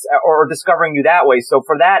tweets or discovering you that way. So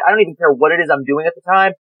for that, I don't even care what it is I'm doing at the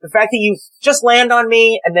time. The fact that you just land on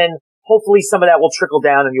me, and then hopefully some of that will trickle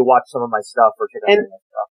down and you'll watch some of my stuff or check out some of my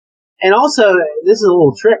stuff. And also, this is a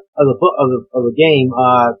little trick of the game.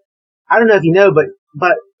 I don't know if you know, but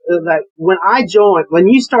like when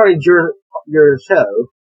you started your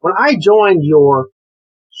show, when I joined your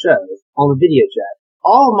show on the video chat,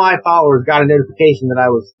 all of my followers got a notification that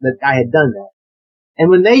I had done that. And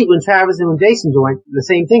when Travis and when Jason joined, the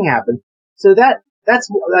same thing happened. So that's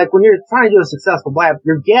like when you're trying to do a successful Blab,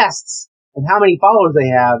 your guests and how many followers they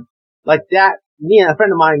have, like that, me and a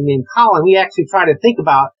friend of mine named Colin, we actually try to think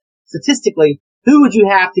about statistically, who would you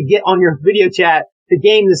have to get on your video chat to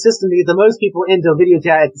game the system to get the most people into video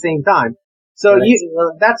chat at the same time. So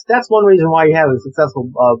right. That's one reason why you have a successful,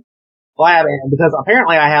 Blab, because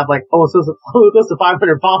apparently I have like almost close to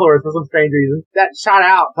 500 followers for some strange reason. That shot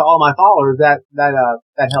out to all my followers. That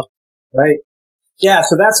helped. Right. Yeah.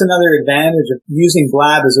 So that's another advantage of using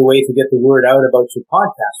Blab as a way to get the word out about your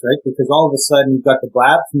podcast, right? Because all of a sudden you've got the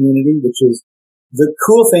Blab community, which is the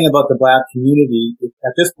cool thing about the Blab community.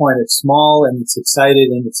 At this point, it's small and it's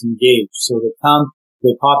excited and it's engaged. So they come,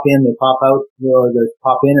 they pop in, they pop out, or they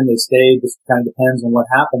pop in and they stay. This kind of depends on what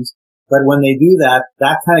happens. But when they do that,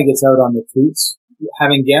 that kind of gets out on the tweets.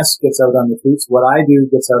 Having guests gets out on the tweets. What I do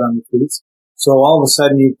gets out on the tweets. So all of a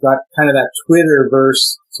sudden you've got kind of that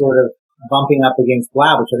Twitterverse sort of bumping up against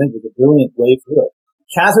Blab, which I think is a brilliant way to do it.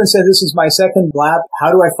 Catherine said, this is my second Blab.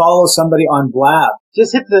 How do I follow somebody on Blab?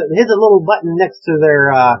 Just hit the little button next to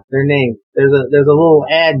their name. There's a little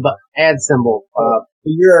ad symbol.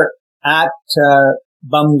 You're at,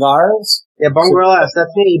 Bumgarls? Yeah, Bumgarls.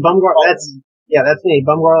 That's me. That's me,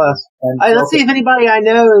 Bumgarls. Let's see if anybody I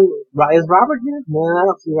know is Robert here. No, I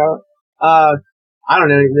don't see Robert. I don't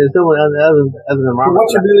know. There's no one other than Robert.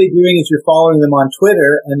 What you're really doing is you're following them on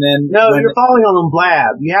Twitter, and then you're following them on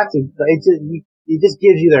Blab. You have to. It just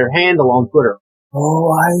gives you their handle on Twitter.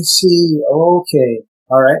 Oh, I see. Okay.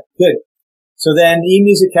 All right. Good. So then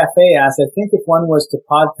eMusic Cafe asks, I think if one was to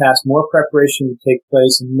podcast, more preparation would take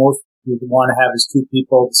place and most you'd want to have is two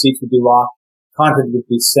people. The seats would be locked. Content would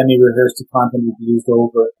be semi-rehearsed. The content would be used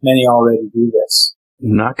over. Many already do this.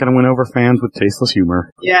 Not going to win over fans with tasteless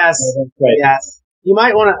humor. Yes. Right. Yes. You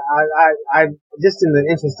might want to, I just in the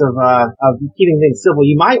interest of keeping things simple,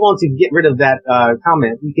 you might want to get rid of that,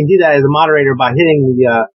 comment. You can do that as a moderator by hitting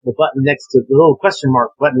the button next to, the little question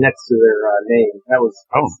mark button next to their, name. That was.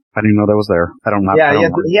 Oh, I didn't know that was there. I don't know. Yeah,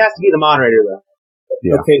 he has to be the moderator though.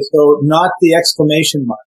 Yeah. Okay, so not the exclamation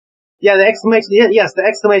mark. Yeah, the exclamation, yes, the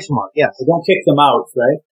exclamation mark, yes. So don't kick them out,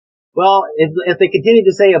 right? Well, if they continue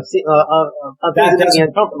to say things that make me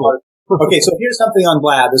uncomfortable. Okay, so here's something on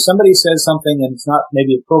Blab. If somebody says something and it's not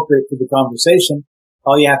maybe appropriate for the conversation,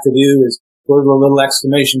 all you have to do is go to the little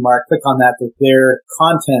exclamation mark, click on that their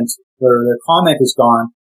content or their comment is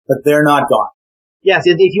gone, but they're not gone. Yes,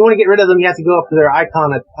 if you want to get rid of them, you have to go up to their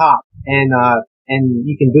icon at the top and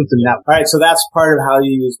you can boot them that way. All right, so that's part of how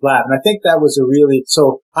you use Blab. And I think that was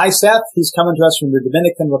so hi Seth, he's coming to us from the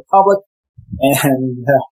Dominican Republic, and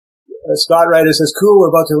Scott Ryder says, cool, we're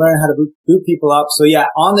about to learn how to boot people up. So yeah,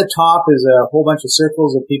 on the top is a whole bunch of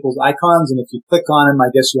circles of people's icons, and if you click on them, I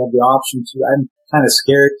guess you have the option to, I'm kind of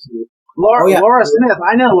scared to. Laura Smith,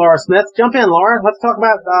 I know Laura Smith. Jump in, Laura. Let's talk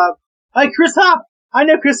about, hey, Chris Hopp. I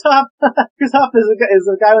know Chris Hopp. Chris Hopp is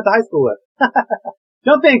a guy I went to high school with.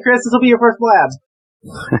 Jump in, Chris. This will be your first Blab.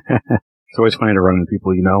 It's always funny to run into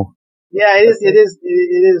people you know. Yeah, that is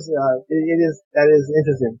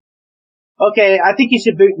interesting. Okay, I think you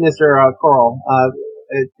should boot Mr. Carl.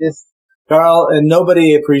 Carl, and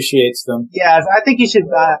nobody appreciates them. Yes, I think you should,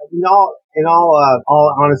 in all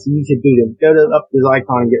honesty, you should boot him. Go up to his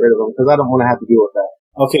icon and get rid of him, because I don't want to have to deal with that.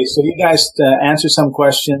 Okay, so you guys answer some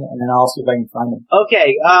question, and then I'll see if I can find them.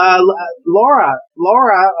 Okay, Laura,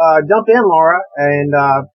 jump in, Laura, and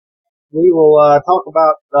we will talk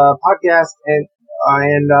about podcast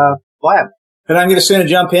and Blab. But I'm just going to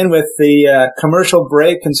jump in with the commercial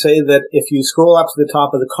break and say that if you scroll up to the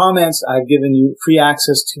top of the comments, I've given you free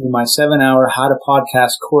access to my 7-hour How to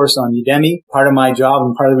Podcast course on Udemy. Part of my job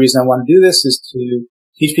and part of the reason I want to do this is to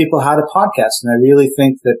teach people how to podcast. And I really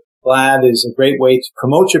think that Blab is a great way to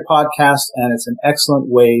promote your podcast, and it's an excellent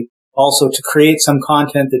way also to create some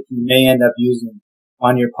content that you may end up using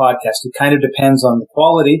on your podcast. It kind of depends on the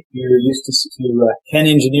quality. If you're used to 10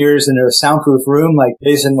 engineers in a soundproof room like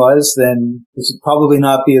Jason was, then this would probably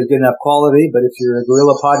not be a good enough quality. But if you're a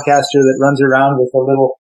guerrilla podcaster that runs around with a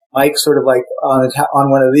little mic sort of like on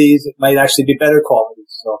one of these, it might actually be better quality.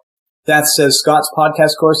 So that says Scott's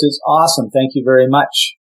podcast course is awesome. Thank you very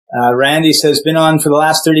much. Randy says, been on for the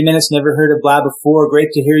last 30 minutes, never heard of Blab before. Great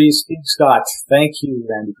to hear you speak, Scott. Thank you,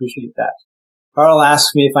 Randy. Appreciate that. Carl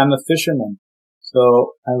asks me if I'm a fisherman.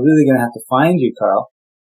 So I'm really going to have to find you, Carl.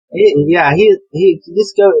 He is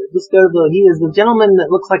the gentleman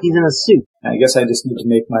that looks like he's in a suit. I guess I just need to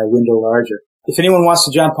make my window larger. If anyone wants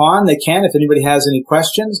to jump on, they can. If anybody has any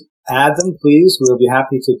questions, add them, please. We'll be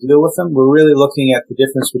happy to deal with them. We're really looking at the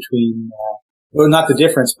difference between, well, not the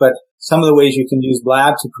difference, but some of the ways you can use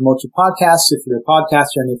Blab to promote your podcasts if you're a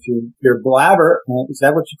podcaster, and if you're a blabber. Is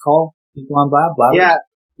that what you call people on Blab? Blabbers? Yeah.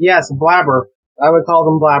 Yes, blabber. I would call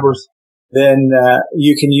them blabbers. Then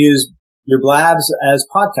you can use your Blabs as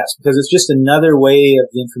podcasts, because it's just another way of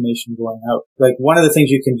the information going out. Like one of the things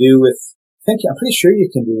you can do I'm pretty sure you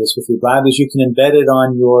can do this with your Blab, is you can embed it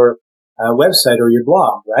on your website or your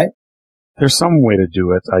blog, right? There's some way to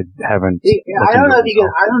do it. I haven't. I don't know if you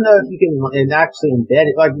can actually embed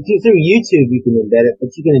it. Like through YouTube, you can embed it,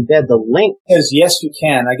 but you can embed the link. Yes, you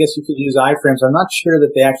can. I guess you could use iframes. I'm not sure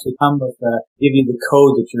that they actually come with give you the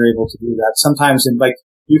code that you're able to do that. Sometimes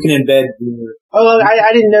you can embed your... Oh,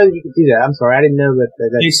 I didn't know that you could do that. I'm sorry. I didn't know that.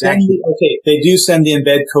 They do send the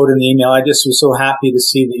embed code in the email. I just was so happy to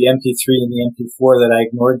see the MP3 and the MP4 that I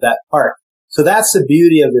ignored that part. So that's the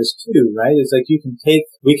beauty of this too, right? It's like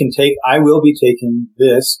I will be taking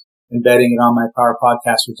this, embedding it on my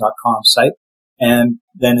powerpodcasters.com site. And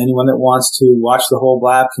then anyone that wants to watch the whole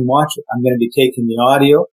Blab can watch it. I'm going to be taking the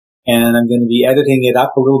audio, and I'm going to be editing it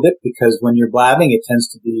up a little bit, because when you're blabbing, it tends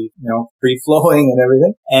to be, free flowing and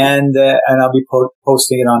everything. And I'll be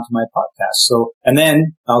posting it onto my podcast. So, and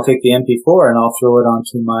then I'll take the MP4 and I'll throw it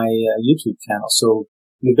onto my YouTube channel. So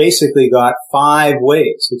you basically got 5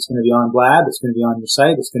 ways. It's going to be on Blab. It's going to be on your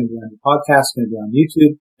site. It's going to be on your podcast. It's going to be on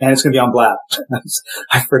YouTube, and it's going to be on Blab.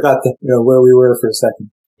 I forgot where we were for a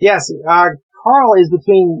second. Yes. Carl is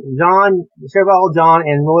between Chevelle John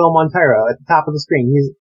and Royal Montero at the top of the screen.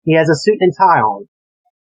 He has a suit and tie on.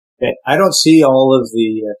 Okay. I don't see all of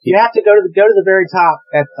the You have to go to the very top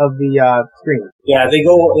of the screen. Yeah, they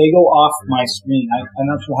go off my screen. I'm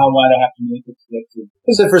not sure how wide I have to make it to get to.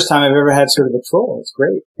 This is the first time I've ever had sort of a troll. It's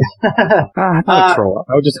great. Not a troll.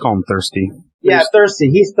 I would just call him thirsty. Yeah,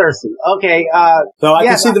 thirsty. He's thirsty. Okay. So I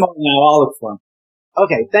can see them all now. I'll look for them.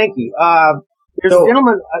 Okay, thank you. There's a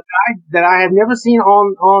gentleman, a guy that I have never seen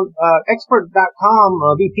on expert.com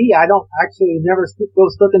VP. I don't actually never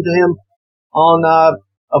spoken to him on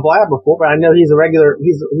a Blab before, but I know he's a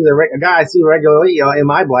guy I see regularly in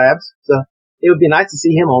my Blabs. So it would be nice to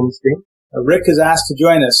see him on the screen. Rick has asked to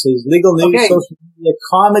join us. He's legal news, social media,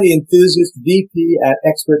 comedy enthusiast, VP at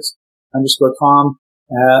experts_com.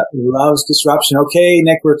 Loves disruption. Okay,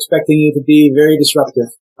 Nick, we're expecting you to be very disruptive.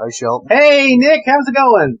 Hi, Shelton. Hey, Nick, how's it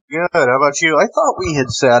going? Good. How about you? I thought we had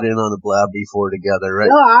sat in on a Blab before together, right?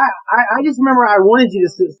 No, I just remember I wanted you to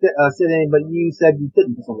sit in, but you said you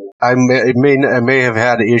couldn't for some reason. I may have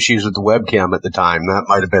had issues with the webcam at the time. That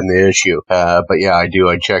might have been the issue. But yeah, I do.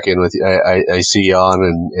 I check in with you. I see you on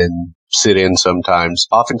and sit in sometimes.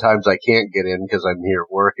 Oftentimes I can't get in because I'm here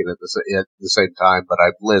working at the same time, but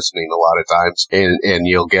I'm listening a lot of times, and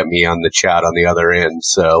you'll get me on the chat on the other end.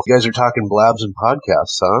 So you guys are talking Blabs and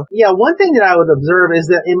podcasts, huh? Yeah, one thing that I would observe is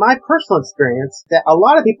that in my personal experience, that a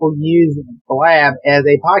lot of people use Blab as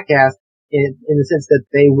a podcast in the sense that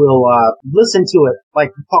they will listen to it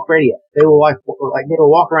like talk radio. They will like they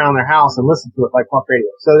will walk around their house and listen to it like talk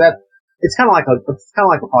radio. So that it's kind of like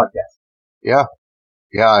a podcast. Yeah.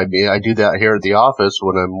 Yeah, I mean, I do that here at the office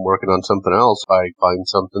when I'm working on something else. I find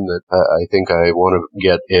something that I think I want to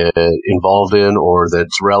get involved in or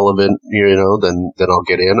that's relevant, then I'll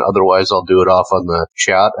get in. Otherwise, I'll do it off on the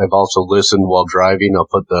chat. I've also listened while driving.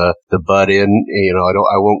 I'll put the bud in.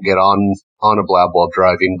 I won't get on a Blab while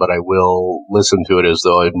driving, but I will listen to it as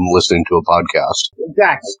though I'm listening to a podcast.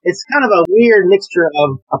 Exactly. It's kind of a weird mixture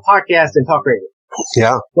of a podcast and talk radio.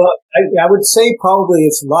 Yeah. Well, I would say probably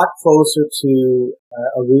it's a lot closer to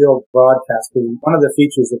a real broadcast. One of the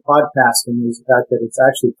features of podcasting is the fact that it's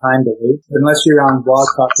actually time delayed. Unless you're on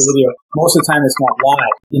Blog Talk Radio, most of the time it's not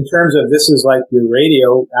live. In terms of this is like your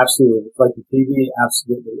radio, absolutely. It's like the TV,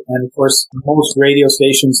 absolutely. And of course, most radio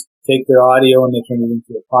stations take their audio and they turn it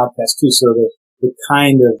into a podcast too. So the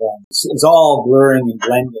kind of, it's all blurring and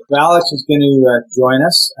blending. Alex is going to join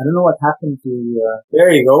us. I don't know what happened to,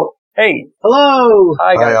 there you go. Hey. Hello.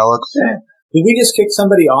 Hi, guys. Hi, Alex. Did we just kick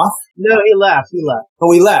somebody off? No, he left.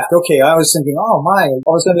 Oh, he left. Okay. I was thinking, oh my,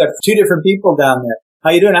 all of a sudden we got two different people down there.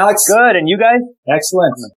 How you doing, Alex? Good. And you guys?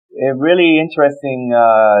 Excellent. A really interesting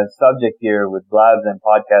subject here with Blabs and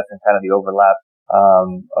podcasts and kind of the overlap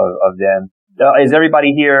of them. Is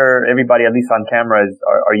everybody here, at least on camera,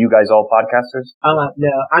 are you guys all podcasters?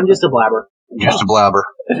 No, I'm just a blabber. Just a blabber.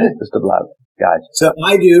 Just a blabber. Gotcha. So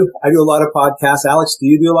I do a lot of podcasts. Alex, do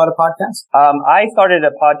you do a lot of podcasts? I started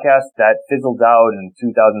a podcast that fizzled out in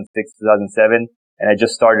 2006, 2007, and I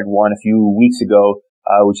just started one a few weeks ago,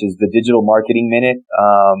 which is the Digital Marketing Minute.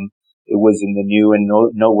 It was in the new and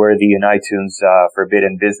noteworthy in iTunes, for bid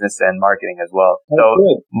and business and marketing as well. Oh, so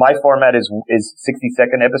good. My format is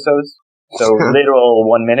 60-second episodes. So literal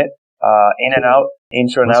 1 minute, in and out,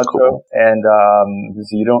 intro and That's outro. Cool. And,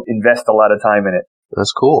 so you don't invest a lot of time in it.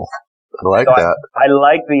 That's cool. I like that. I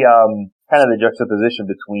like the, kind of the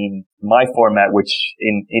juxtaposition between my format, which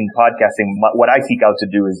in podcasting, what I seek out to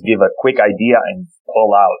do is give a quick idea and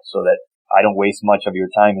pull out so that I don't waste much of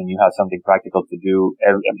your time and you have something practical to do.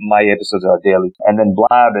 My episodes are daily. And then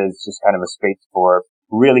Blab is just kind of a space for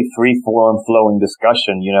really free-form flowing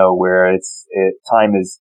discussion, where it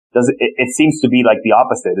seems to be like the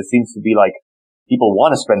opposite. It seems to be like people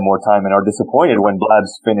want to spend more time and are disappointed when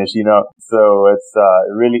Blab's finish, So it's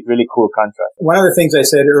a really, really cool contrast. One of the things I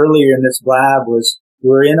said earlier in this Blab was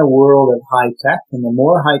we're in a world of high tech, and the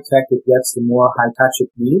more high tech it gets, the more high touch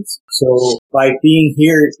it needs. So by being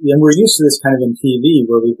here, and we're used to this kind of in TV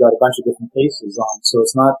where we've got a bunch of different faces on, so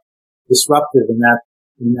it's not disruptive in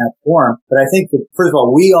that form. But I think that, first of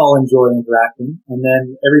all, we all enjoy interacting, and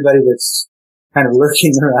then everybody that's kind of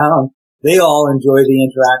lurking around, they all enjoy the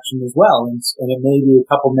interaction as well. And it may be a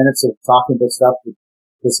couple minutes of talking about stuff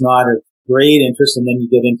that's not of great interest, and then you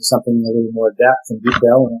get into something in a little more depth and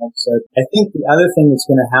detail. And so I think the other thing that's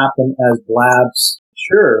going to happen as Blabs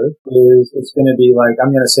mature is it's going to be like,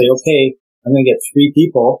 I'm going to say, okay, I'm going to get 3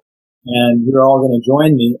 people, and you're all going to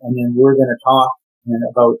join me, and then we're going to talk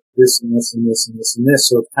about this and this and this and this and this.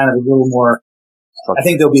 So it's kind of a little more, I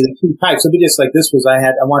think there'll be the 2 types. It'll be just like this was, I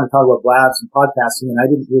wanted to talk about Blabs and podcasting, and I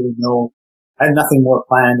didn't really know, I had nothing more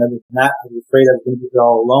planned other than that. I was afraid I was going to be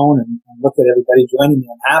all alone and look at everybody joining me.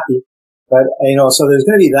 I'm happy. But, so there's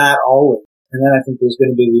going to be that always. And then I think there's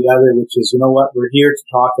going to be the other, which is, you know what, we're here to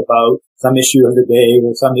talk about some issue of the day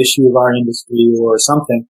or some issue of our industry or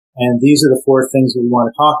something. And these are the 4 things that we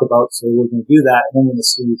want to talk about. So we're going to do that. And then we're going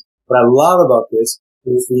to see what I love about this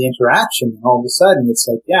is the interaction. And all of a sudden it's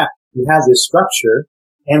like, yeah, we have this structure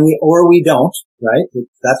and we don't, right?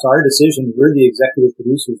 That's our decision. We're the executive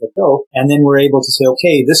producers that go. And then we're able to say,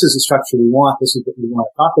 okay, this is the structure we want. This is what we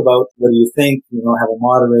want to talk about. What do you think? Have a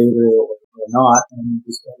moderator or not, and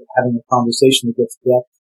just having a conversation that gets to that.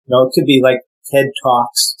 It could be like TED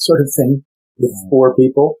Talks sort of thing with 4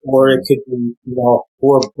 people, or it could be,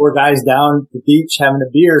 four guys down at the beach having a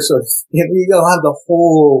beer. So you'll have the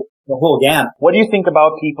whole gamut. What do you think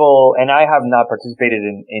about people, and I have not participated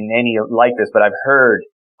in any like this, but I've heard,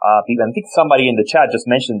 people, I think somebody in the chat just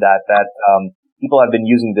mentioned that people have been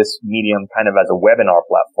using this medium kind of as a webinar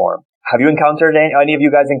platform. Have you encountered any of you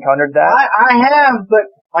guys encountered that? I have, but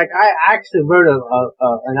I actually wrote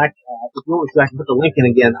and I can put the link in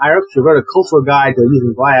again. I actually wrote a cultural guide to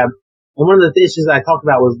using Blab, and one of the issues I talked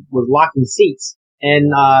about was locking seats. And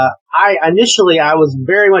I was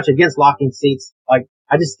very much against locking seats. Like,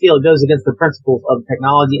 I just feel it goes against the principles of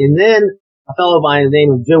technology. And then a fellow by the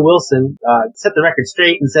name of Joe Wilson set the record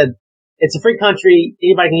straight and said, it's a free country.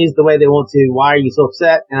 Anybody can use it the way they want to. Why are you so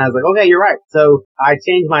upset? And I was like, okay, you're right. So I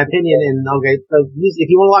changed my opinion and okay, so if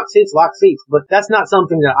you want to lock seats. But that's not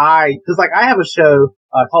something that cause I have a show,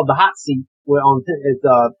 called The Hot Seat it's,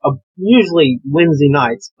 usually Wednesday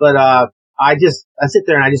nights, but, I sit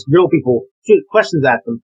there and I just grill people, shoot questions at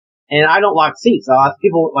them. And I don't lock seats.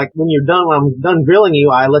 People, when I'm done grilling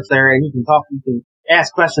you, I let there and you can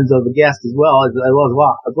ask questions of the guest as well as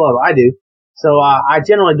I do. So, I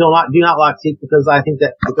generally do not lock seats because I think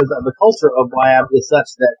that because of the culture of Blab is such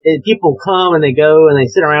that people come and they go and they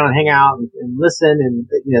sit around and hang out and listen and,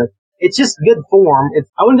 it's just good form.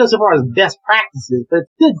 I wouldn't go so far as best practices, but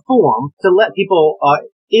it's good form to let people,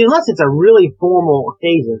 unless it's a really formal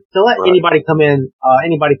occasion, to let anybody come in,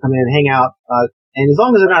 hang out, and as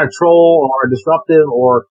long as they're not a troll or a disruptive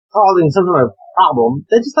or causing some sort of problem,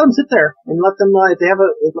 they just let them sit there and let them, if they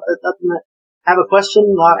let them have a question,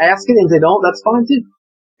 ask it, and if they don't, that's fine too.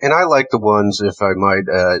 And I like the ones, if I might,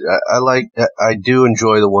 I do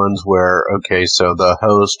enjoy the ones where, okay, so the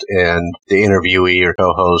host and the interviewee or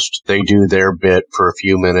co-host, they do their bit for a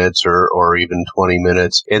few minutes or even 20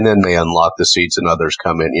 minutes, and then they unlock the seats and others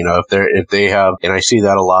come in. If they have, and I see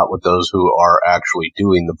that a lot with those who are actually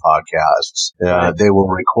doing the podcasts, they will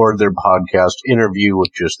record their podcast interview with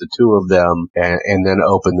just the 2 of them and then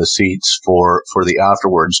open the seats for the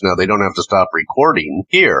afterwards. Now, they don't have to stop recording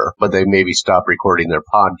here, but they maybe stop recording their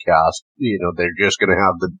podcast. They're just going to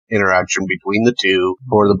have the interaction between the 2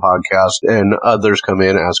 for the podcast, and others come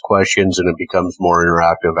in, ask questions, and it becomes more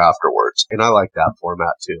interactive afterwards. And I like that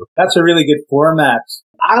format too. That's a really good format.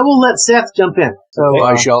 I will let Seth jump in. So,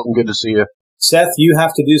 hi, Shelton. Good to see you. Seth, you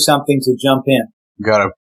have to do something to jump in. Got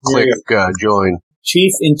to click join.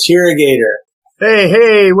 Chief Interrogator.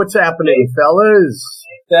 Hey, what's happening, fellas?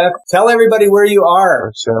 Seth, tell everybody where you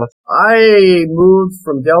are. Seth. I moved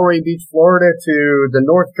from Delray Beach, Florida to the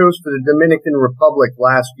north coast of the Dominican Republic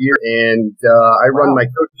last year, and I run my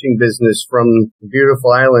coaching business from the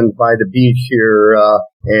beautiful island by the beach here,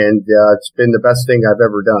 and it's been the best thing I've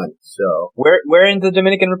ever done. So, Where in the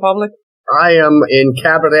Dominican Republic? I am in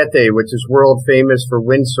Cabarete, which is world famous for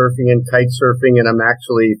windsurfing and kite surfing, and I'm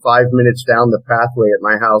actually 5 minutes down the pathway at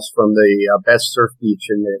my house from the best surf beach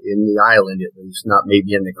in the island, at least, not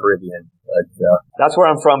maybe in the Caribbean. But that's where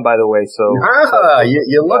I'm from, by the way. So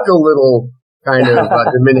you look a little kind of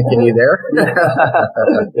Dominican-y there.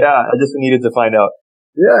 Yeah, I just needed to find out.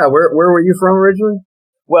 Yeah, where were you from originally?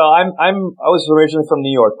 Well, I was originally from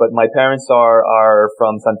New York, but my parents are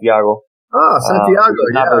from Santiago. Santiago.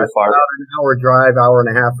 Not very far. About an hour drive, hour and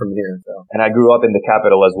a half from here. So. And I grew up in the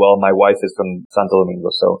capital as well. My wife is from Santo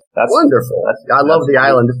Domingo, so that's wonderful. I love the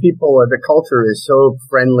island. The people, the culture is so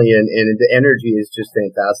friendly, and the energy is just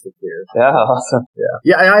fantastic here. Yeah, awesome.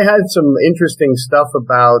 Yeah, I had some interesting stuff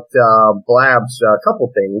about Blabs. A couple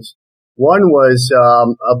things. One was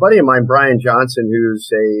a buddy of mine, Brian Johnson,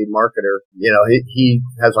 who's a marketer. He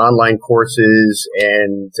has online courses,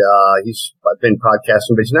 and he's been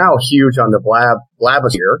podcasting, but he's now huge on the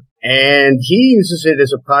Blabosphere. And he uses it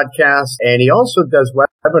as a podcast, and he also does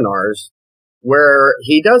webinars where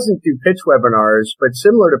he doesn't do pitch webinars, but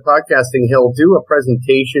similar to podcasting, he'll do a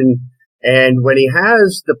presentation, and when he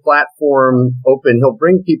has the platform open, he'll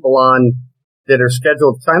bring people on that are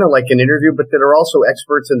scheduled kind of like an interview, but that are also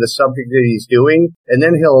experts in the subject that he's doing. And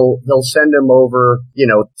then he'll send them over,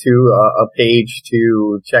 to a page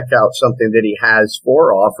to check out something that he has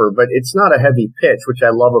for offer, but it's not a heavy pitch, which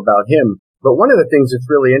I love about him. But one of the things that's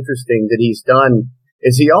really interesting that he's done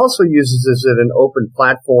is he also uses this as an open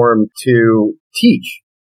platform to teach.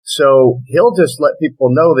 So he'll just let people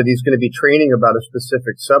know that he's going to be training about a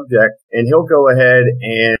specific subject, and he'll go ahead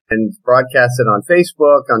and broadcast it on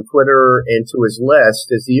Facebook, on Twitter, and to his list,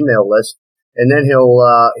 his email list. And then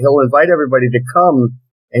he'll invite everybody to come,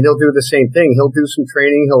 and he'll do the same thing. He'll do some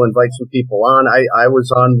training. He'll invite some people on. I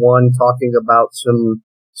was on one talking about some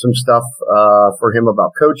stuff, for him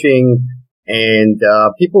about coaching. And,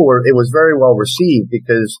 it was very well received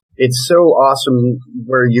because it's so awesome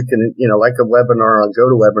where you can, like a webinar on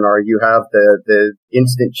GoToWebinar, you have the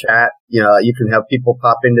instant chat. You can have people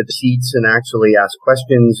pop into the seats and actually ask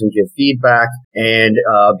questions and give feedback. And,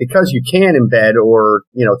 because you can embed or,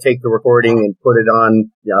 take the recording and put it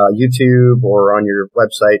on, YouTube or on your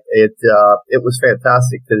website, it was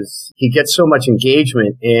fantastic because he gets so much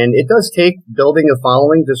engagement, and it does take building a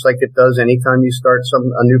following just like it does anytime you start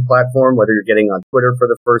a new platform, whether you're getting on Twitter for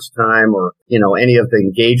the first time or, any of the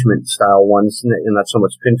engagement style ones, and not so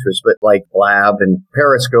much Pinterest, but like Blab and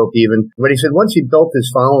Periscope even. But he said once he built his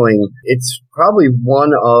following, it's probably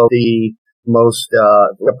one of the most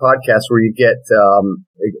podcasts where you get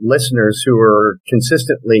listeners who are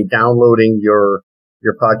consistently downloading your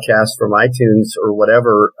podcast from iTunes or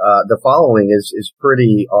whatever. The following is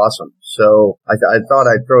pretty awesome. So I thought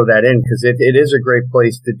I'd throw that in because it is a great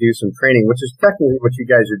place to do some training, which is technically what you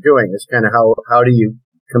guys are doing. Is kind of how do you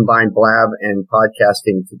combine Blab and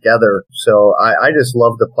podcasting together. So I just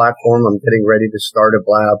love the platform. I'm getting ready to start a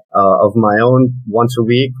Blab of my own once a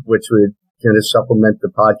week, which would kind of supplement the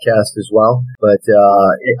podcast as well. But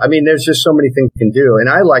there's just so many things you can do. And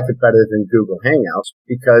I like it better than Google Hangouts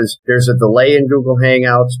because there's a delay in Google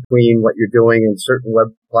Hangouts between what you're doing and certain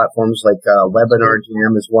web platforms like Webinar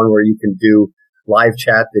Jam is one where you can do live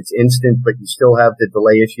chat that's instant, but you still have the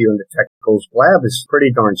delay issue and the technicals. Blab is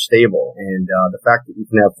pretty darn stable, and the fact that you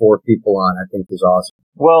can have 4 people on, I think, is awesome.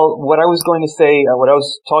 Well, what I was going to say, what I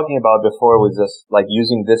was talking about before was just like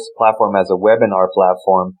using this platform as a webinar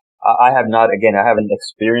platform. I haven't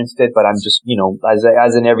experienced it, but I'm just,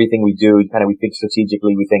 as in everything we do, we think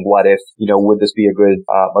strategically. We think, what if, would this be a good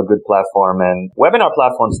platform? And webinar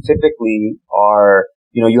platforms typically are,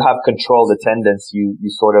 you have controlled attendance. You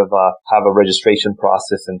sort of, have a registration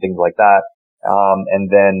process and things like that.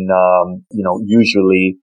 And then,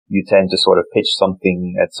 usually you tend to sort of pitch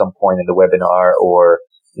something at some point in the webinar or,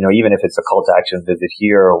 even if it's a call to action, visit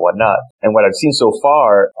here or whatnot. And what I've seen so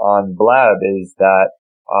far on Blab is that,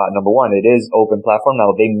 number one, it is open platform.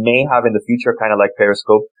 Now they may have in the future kind of like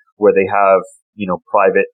Periscope where they have,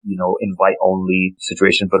 private, invite only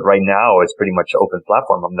situation. But right now it's pretty much open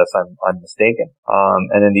platform unless I'm mistaken.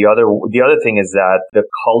 And then the other thing is that the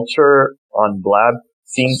culture on Blab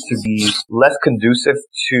seems to be less conducive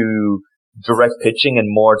to direct pitching and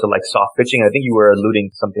more to like soft pitching. I think you were alluding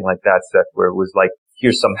to something like that, Seth, where it was like,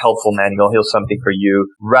 here's some helpful manual, here's something for you,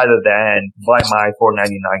 rather than buy my $4.99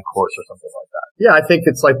 course or something like that. Yeah, I think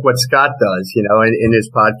it's like what Scott does, in his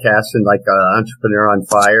podcast and like Entrepreneur on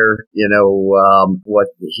Fire, what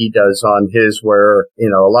he does on his where,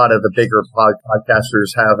 a lot of the bigger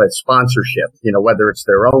podcasters have a sponsorship, whether it's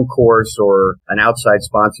their own course or an outside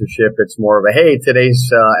sponsorship. It's more of a, hey, today's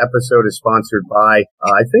episode is sponsored by,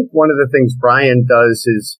 I think one of the things Brian does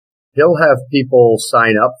is he'll have people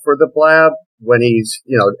sign up for the Blab when he's,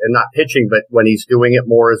 and not pitching, but when he's doing it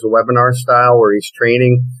more as a webinar style where he's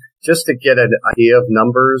training, just to get an idea of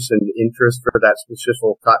numbers and interest for that specific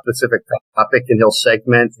topic, and he'll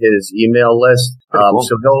segment his email list. Cool.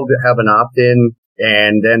 So he'll have an opt-in,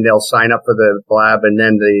 and then they'll sign up for the Blab, and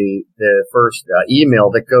then the first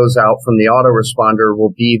email that goes out from the autoresponder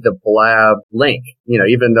will be the Blab link.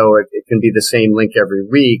 Even though it can be the same link every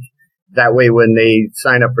week. That way, when they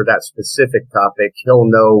sign up for that specific topic,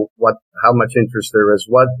 he'll know how much interest there is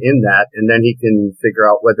in that, and then he can figure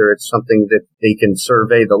out whether it's something that they can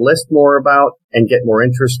survey the list more about and get more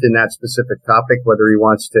interest in that specific topic, whether he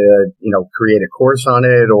wants to, create a course on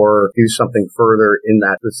it or do something further in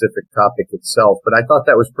that specific topic itself. But I thought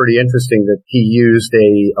that was pretty interesting that he used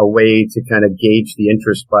a way to kind of gauge the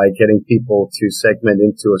interest by getting people to segment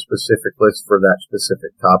into a specific list for that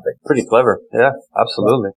specific topic. Pretty clever. Yeah,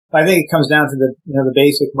 absolutely. I think it comes down to the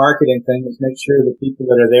basic marketing thing is make sure the people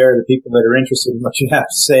that are there, the people that are interested in what you have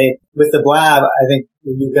to say. With the Blab, I think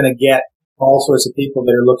you're going to get all sorts of people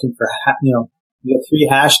that are looking for, you have 3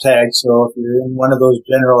 hashtags. So if you're in one of those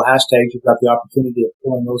general hashtags, you've got the opportunity of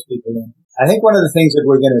pulling those people in. I think one of the things that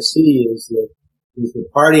we're going to see is the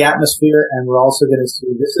party atmosphere, and we're also going to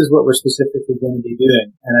see this is what we're specifically going to be doing.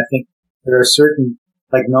 And I think there are certain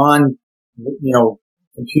like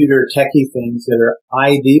computer techie things that are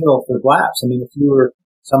ideal for Blabs. I mean, if you were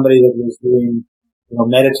somebody that was doing,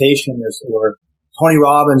 meditation or Tony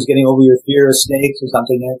Robbins getting over your fear of snakes or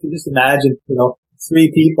something. And I can just imagine,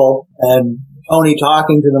 3 people and Tony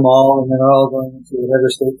talking to them all, and then they're all going into whatever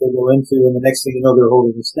state they go into, and the next thing you know, they're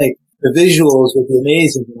holding a snake. The visuals would be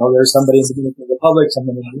amazing. There's somebody in the Dominican Republic,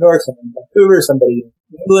 somebody in New York, somebody in Vancouver, somebody in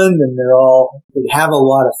England, and they have a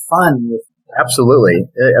lot of fun with. Absolutely.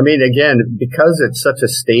 I mean, again, because it's such a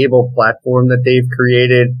stable platform that they've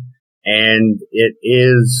created, and it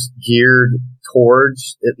is geared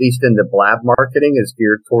towards, at least in the Blab marketing, is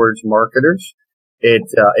geared towards marketers.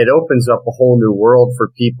 It opens up a whole new world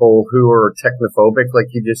for people who are technophobic, like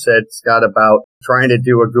you just said, Scott, about trying to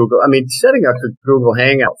do setting up a Google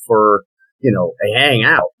Hangout for, a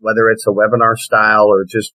hangout, whether it's a webinar style or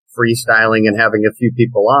just freestyling and having a few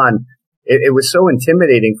people on. It was so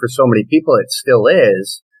intimidating for so many people. It still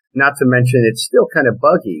is. Not to mention it's still kind of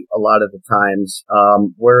buggy a lot of the times.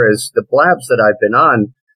 Whereas the Blabs that I've been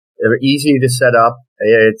on, they're easy to set up.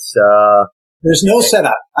 There's no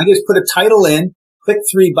setup. I just put a title in, click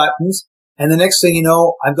 3 buttons, and the next thing you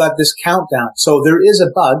know, I've got this countdown. So there is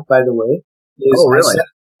a bug, by the way. Really? I set it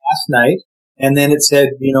last night, and then it said,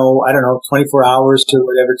 24 hours to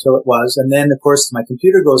whatever till it was. And then, of course, my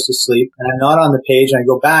computer goes to sleep, and I'm not on the page, and I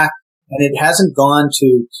go back, and it hasn't gone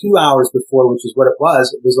to 2 hours before, which is what it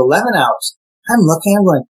was. It was 11 hours. I'm looking, I'm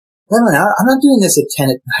going, 11 hours? I'm not doing this at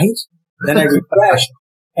 10 at night. Then I refreshed.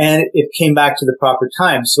 And it came back to the proper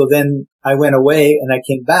time. So then I went away and I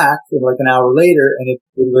came back like an hour later, and it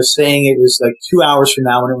was saying it was like 2 hours from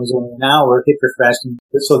now, and it was only an hour. Hit refresh. And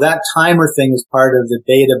so that timer thing is part of the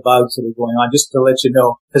beta bugs that are going on, just to let you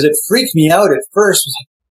know, because it freaked me out at first. It was like,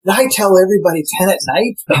 did I tell everybody 10 at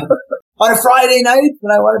night on a Friday night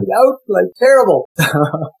when I want to be out? Like, terrible.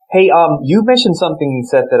 Hey, you mentioned something,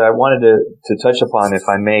 Seth, that I wanted to touch upon, if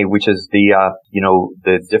I may, which is the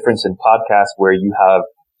difference in podcasts where you have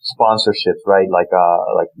sponsorships, right? Like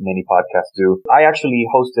many podcasts do. I actually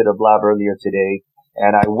hosted a Blab earlier today,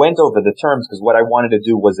 and I went over the terms because what I wanted to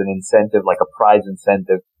do was an incentive, like a prize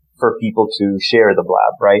incentive for people to share the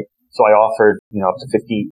Blab, right? So I offered, up to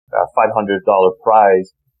 $500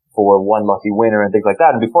 prize for one lucky winner and things like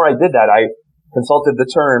that. And before I did that, I consulted the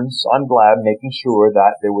terms on Blab, making sure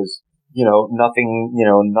that there was, nothing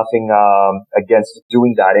against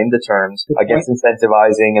doing that in the terms, against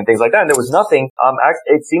incentivizing and things like that. And there was nothing.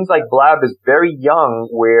 It seems like Blab is very young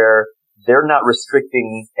where they're not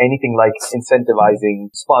restricting anything like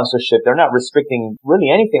incentivizing sponsorship. They're not restricting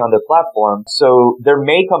really anything on the platform. So there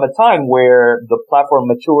may come a time where the platform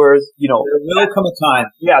matures, There will come a time.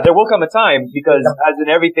 Yeah, there will come a time because as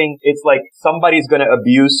in everything, it's like somebody's going to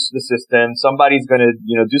abuse the system. Somebody's going to,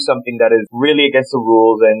 do something that is really against the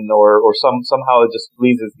rules or somehow it just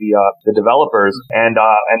pleases the developers and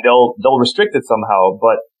they'll restrict it somehow.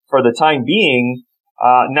 But for the time being,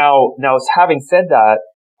 now having said that,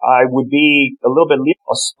 I would be a little bit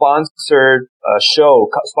a sponsored show,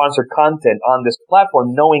 sponsored content on this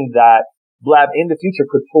platform, knowing that Blab in the future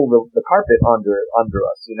could pull the carpet under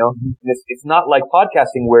us, Mm-hmm. It's not like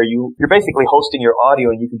podcasting where you're basically hosting your audio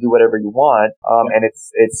and you can do whatever you want, and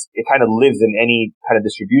it kind of lives in any kind of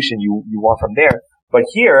distribution you want from there. But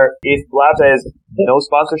here, if Blab says no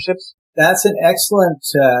sponsorships, that's an excellent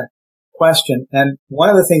question. And one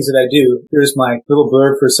of the things that I do, here's my little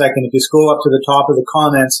blurb for a second. If you scroll up to the top of the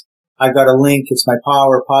comments, I've got a link. It's my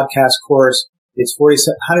Power podcast course. It's $147.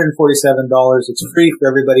 It's free for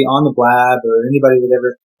everybody on the Blab, or anybody that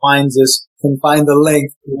ever finds this can find the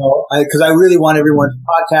link, because I really want everyone to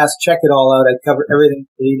podcast, check it all out. I cover everything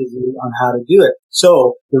A to Z on how to do it.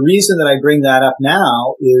 So the reason that I bring that up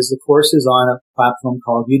now is the course is on a platform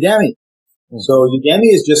called Udemy. So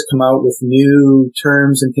Udemy has just come out with new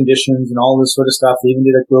terms and conditions and all this sort of stuff. They even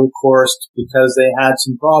did a growth course because they had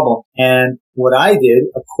some problem. And what I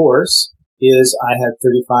did, of course, is I had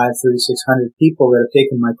 3,600 people that have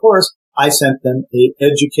taken my course. I sent them a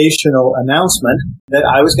educational announcement that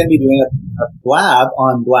I was going to be doing a Blab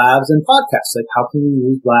on Blabs and podcasts. Like, how can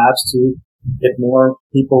you use Blabs to get more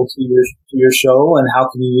people to your show, and how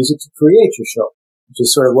can you use it to create your show, which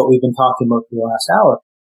is sort of what we've been talking about for the last hour.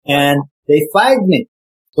 And they flagged me.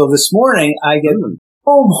 So this morning I get,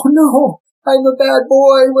 oh no, I'm a bad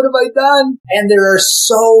boy. What have I done? And there are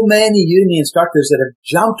so many Udemy instructors that have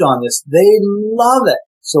jumped on this. They love it.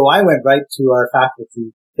 So I went right to our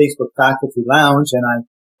Facebook faculty lounge, and I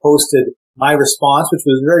posted my response, which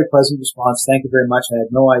was a very pleasant response. Thank you very much. I had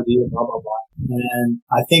no idea, blah, blah, blah. And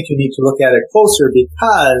I think you need to look at it closer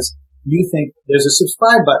because you think there's a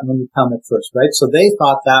subscribe button when you come at first, right? So they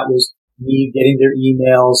thought that was me getting their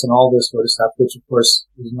emails and all this sort of stuff, which of course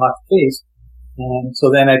is not the case. And so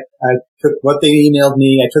then I took what they emailed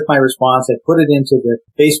me, I took my response, I put it into the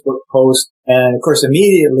Facebook post, and of course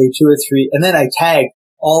immediately 2 or 3, and then I tagged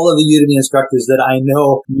all of the Udemy instructors that I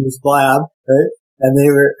know use Blab, right?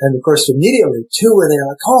 And of course immediately 2 were there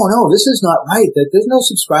like, oh no, this is not right, that there's no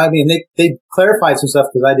subscribing, and they clarified some stuff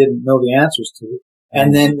because I didn't know the answers to it.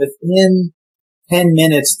 And then within 10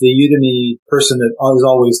 minutes, the Udemy person that was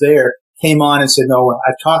always there came on and said, no,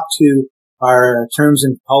 I've talked to our terms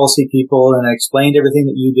and policy people and I explained everything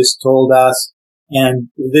that you just told us, and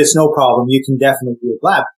there's no problem. You can definitely do a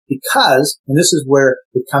Blab. Because, and this is where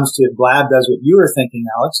it comes to Blab does what you were thinking,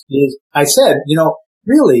 Alex, is I said,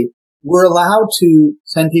 really, we're allowed to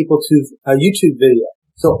send people to a YouTube video.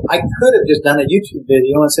 So I could have just done a YouTube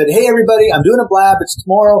video and said, hey everybody, I'm doing a Blab. It's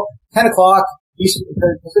tomorrow, 10 o'clock,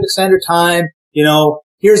 Pacific Standard Time.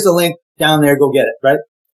 Here's the link down there. Go get it, right?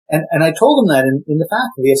 And I told them that in the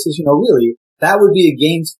faculty. I says, really, that would be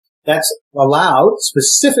against, that's allowed,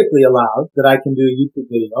 specifically allowed, that I can do a YouTube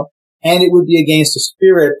video. And it would be against the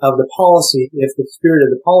spirit of the policy if the spirit of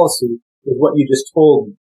the policy is what you just told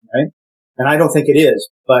me, right? And I don't think it is,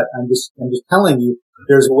 but I'm just telling you,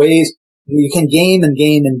 there's ways you can game and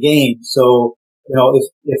game and game. So,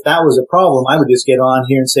 if that was a problem, I would just get on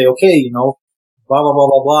here and say, okay, blah, blah, blah,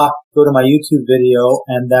 blah, blah, go to my YouTube video,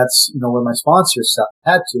 and that's, where my sponsor stuff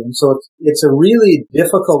had to. And so it's a really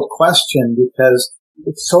difficult question because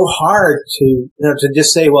it's so hard to, to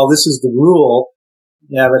just say, well, this is the rule.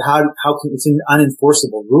 Yeah, but how can, it's an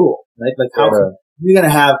unenforceable rule, right? Like how can, you're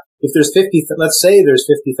going to have, if there's let's say there's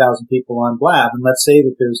 50,000 people on Blab, and let's say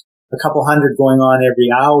that there's a couple hundred going on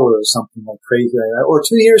every hour or something like crazy like that, or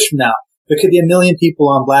 2 years from now, there could be 1 million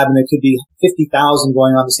people on Blab and there could be 50,000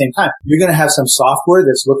 going on at the same time. You're going to have some software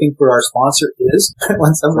that's looking for our sponsor is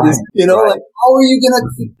when somebody's, like, how are you going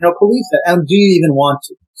to, police that? And do you even want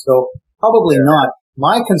to? So probably not.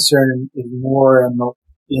 My concern is more in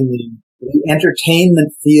the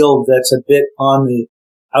entertainment field that's a bit on the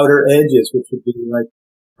outer edges, which would be like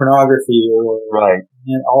pornography or,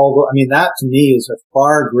 and that to me is a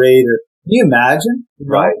far greater. Can you imagine?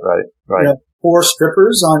 Right. 4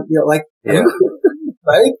 strippers on,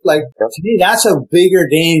 right? Like, to me, that's a bigger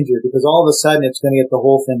danger because all of a sudden it's going to get the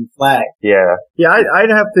whole thing flagged. Yeah. Yeah,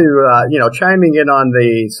 I'd have to, chiming in on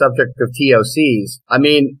the subject of TOCs. I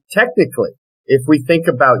mean, technically, if we think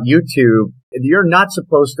about YouTube, you're not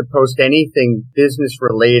supposed to post anything business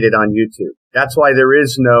related on YouTube. That's why there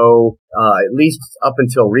is no, at least up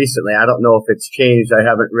until recently, I don't know if it's changed. I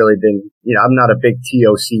haven't really been, I'm not a big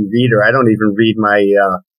TOC reader. I don't even read my,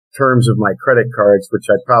 terms of my credit cards, which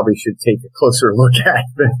I probably should take a closer look at,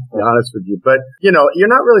 to be honest with you. But, you're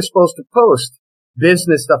not really supposed to post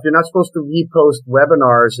business stuff. You're not supposed to repost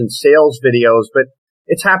webinars and sales videos, but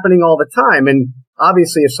it's happening all the time. And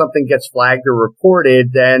obviously, if something gets flagged or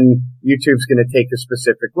reported, then YouTube's going to take a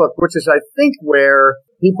specific look, which is, I think, where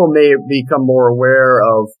people may become more aware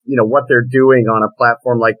of, what they're doing on a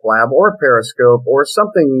platform like Blab or Periscope or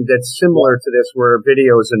something that's similar to this where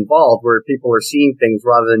video is involved, where people are seeing things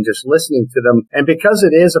rather than just listening to them. And because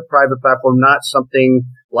it is a private platform, not something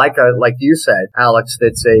like you said, Alex,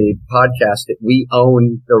 that's a podcast that we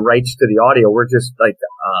own the rights to the audio. We're just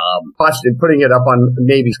putting it up on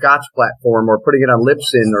maybe Scott's platform or putting it on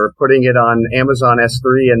Libsyn or putting it on Amazon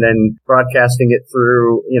S3 and then broadcasting it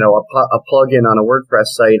through, a plugin on a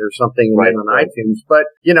WordPress site or something on iTunes. But,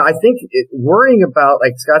 I think worrying about,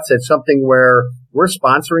 like Scott said, something where we're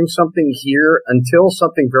sponsoring something here until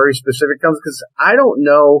something very specific comes, because I don't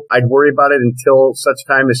know, I'd worry about it until such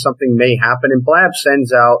time as something may happen. And Blab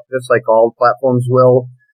sends out, just like all platforms will,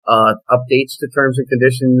 updates to terms and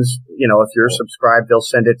conditions. If you're subscribed, they'll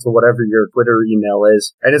send it to whatever your Twitter email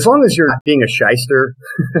is. And as long as you're not being a shyster,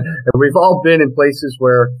 we've all been in places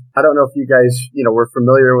where, I don't know if you guys, were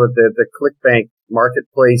familiar with the ClickBank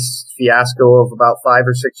marketplace fiasco of about 5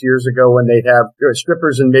 or 6 years ago when they'd have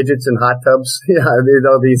strippers and midgets in hot tubs,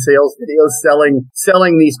 these sales videos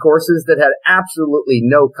selling these courses that had absolutely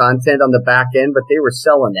no content on the back end, but they were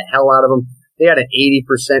selling the hell out of them. They had an 80%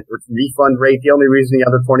 refund rate. The only reason the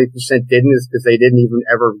other 20% didn't is because they didn't even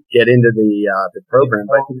ever get into the program.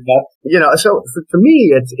 But, so to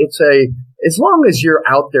me, it's as long as you're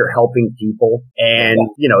out there helping people and,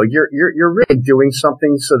 you're really doing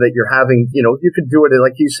something so that you're having, you could do it,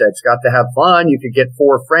 like you said, Scott, to have fun. You could get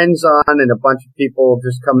 4 friends on and a bunch of people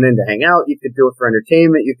just coming in to hang out. You could do it for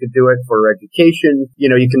entertainment. You could do it for education.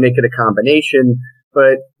 You can make it a combination.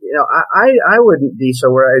 But, I wouldn't be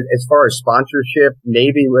so worried as far as sponsorship,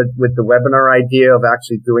 maybe with the webinar idea of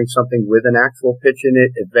actually doing something with an actual pitch in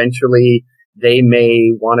it eventually. they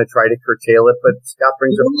may want to try to curtail it. But Scott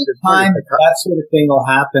brings up a good time point. that sort of thing will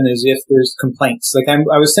happen is if there's complaints. Like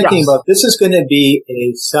I was thinking about, this is going to be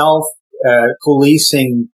a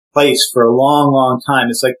self-policing place for a long, long time.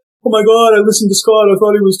 It's like, oh my God, I listened to Scott. I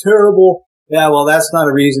thought he was terrible. Yeah, well, that's not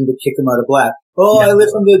a reason to kick him out of Blab. Oh, I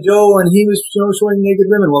listened to Joe and he was showing naked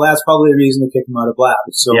women. Well, that's probably a reason to kick him out of Blab.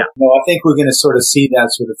 So, I think we're going to sort of see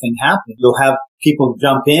that sort of thing happening. You'll have people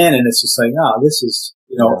jump in and it's just like, oh, this is,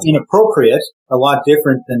 inappropriate, a lot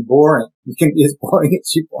different than boring. You can be as boring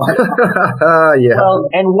as you want. Well,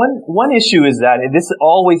 and one issue is that this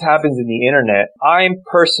always happens in the internet. I'm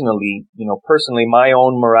personally, my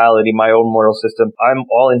own morality, my own moral system, I'm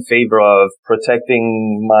all in favor of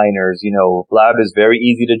protecting minors. Blab is very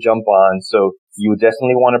easy to jump on. So you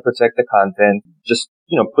definitely want to protect the content. Just,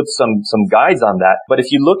 put some guides on that. But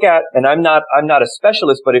if you look at, and I'm not a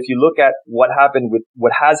specialist, but if you look at what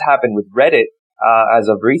has happened with Reddit, as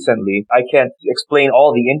of recently, I can't explain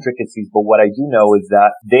all the intricacies, but what I do know is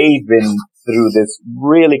that they've been through this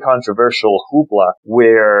really controversial hoopla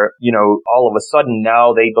where, all of a sudden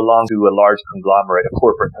now they belong to a large conglomerate, a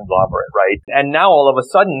corporate conglomerate, right? And now all of a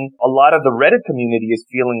sudden, a lot of the Reddit community is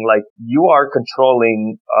feeling like you are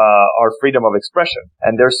controlling, our freedom of expression.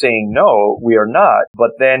 And they're saying, no, we are not.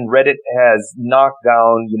 But then Reddit has knocked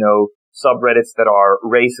down, subreddits that are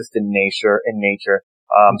racist in nature,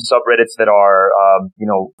 subreddits that are,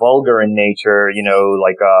 vulgar in nature,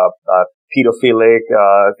 like, pedophilic,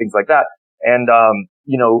 things like that. And,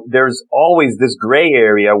 there's always this gray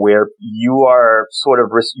area where you are sort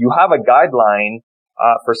of, you have a guideline,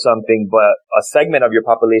 for something, but a segment of your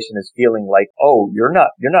population is feeling like, oh, you're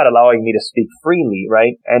not allowing me to speak freely,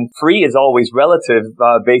 right? And free is always relative,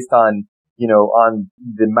 based on, on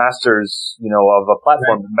the masters, of a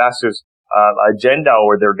platform, the masters, agenda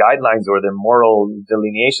or their guidelines or their moral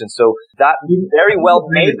delineation. So that very well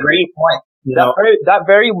made a great point. That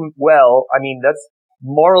very well, that's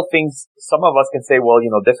moral things. Some of us can say, well,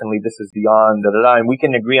 definitely this is beyond and we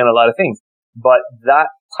can agree on a lot of things. But that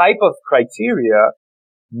type of criteria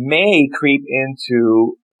may creep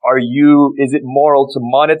into, is it moral to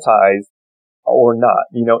monetize or not?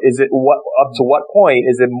 Is it up to what point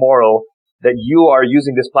is it moral that you are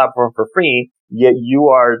using this platform for free, yet you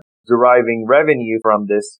are deriving revenue from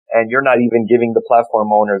this, and you're not even giving the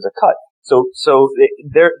platform owners a cut. So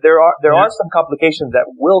there are some complications that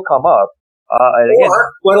will come up. And again,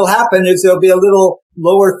 or what'll happen is there'll be a little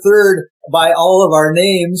lower third by all of our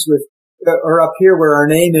names or up here where our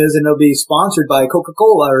name is, and it'll be sponsored by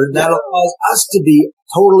Coca-Cola, or that'll cause us to be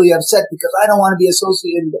totally upset because I don't want to be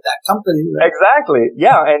associated with that company. Right? Exactly.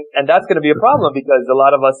 Yeah. And that's going to be a problem because a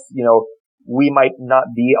lot of us, we might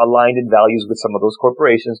not be aligned in values with some of those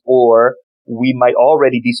corporations, or we might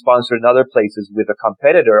already be sponsored in other places with a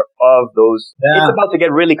competitor of those. Yeah. It's about to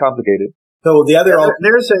get really complicated. So the other,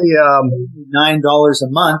 there's a $9 a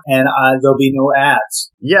month, and there'll be no ads.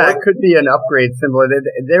 Yeah, it could be an upgrade symbol.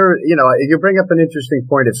 There, you bring up an interesting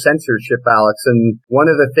point of censorship, Alex, and one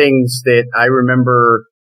of the things that I remember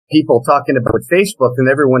people talking about with Facebook, and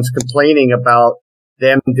everyone's complaining about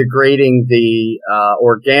them degrading the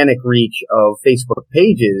organic reach of Facebook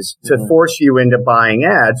pages to force you into buying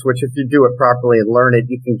ads, which if you do it properly and learn it,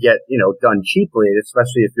 you can get, done cheaply,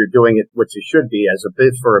 especially if you're doing it, which it should be as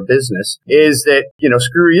for a business, is that,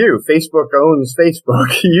 screw you. Facebook owns Facebook.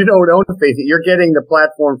 You don't own Facebook. You're getting the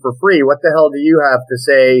platform for free. What the hell do you have to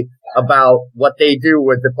say about what they do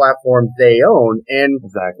with the platforms they own? And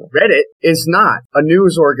Reddit is not a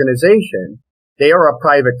news organization. They are a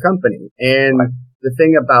private company. And the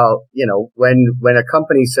thing about, when a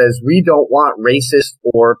company says we don't want racist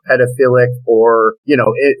or pedophilic or,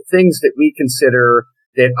 things that we consider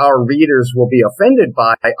that our readers will be offended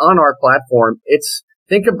by on our platform,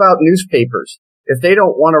 think about newspapers. If they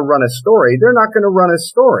don't want to run a story, they're not going to run a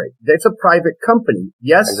story. It's a private company.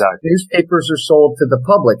 Yes, newspapers are sold to the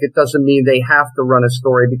public. It doesn't mean they have to run a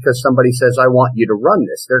story because somebody says, I want you to run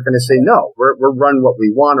this. They're going to say, no, we're run what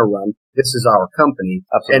we want to run. This is our company.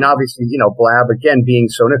 Absolutely. And obviously, Blab, again, being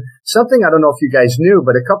so new. Something I don't know if you guys knew,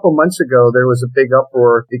 but a couple months ago, there was a big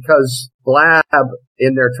uproar because Blab,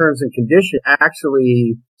 in their terms and conditions,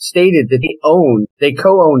 actually stated that they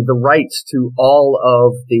co-owned the rights to all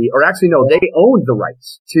of they owned the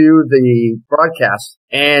rights to the broadcast.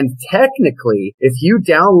 And technically, if you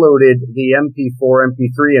downloaded the MP4,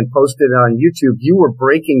 MP3 and posted it on YouTube, you were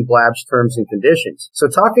breaking Blab's terms and conditions. So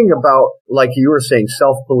talking about, like you were saying,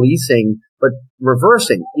 self-policing, but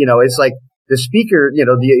reversing, it's like the speaker,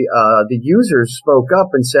 the users spoke up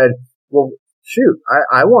and said, well, shoot,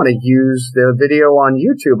 I want to use the video on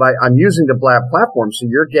YouTube. I'm using the Blab platform, so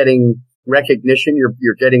you're getting recognition.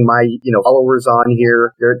 You're getting my, followers on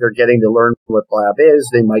here. They're getting to learn what Blab is.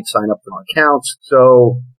 They might sign up for accounts.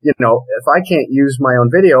 So, if I can't use my own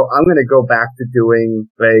video, I'm going to go back to doing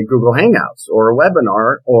a Google Hangouts or a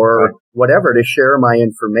webinar or whatever to share my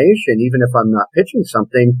information, even if I'm not pitching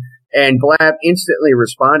something. And Blab instantly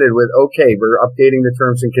responded with, okay, we're updating the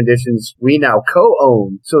terms and conditions. We now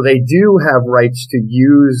co-own. So they do have rights to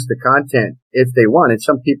use the content if they want. And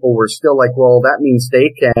some people were still like, well, that means they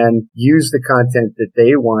can use the content that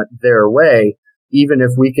they want their way, even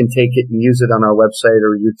if we can take it and use it on our website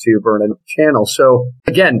or YouTube or on a channel. So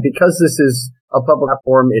again, because this is a public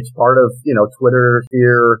platform, it's part of, Twitter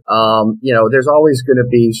here. There's always going to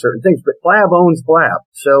be certain things, but Blab owns Blab.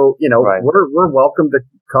 So, we're welcome to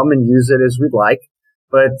come and use it as we'd like.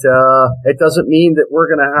 But, it doesn't mean that we're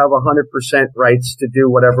going to have 100% rights to do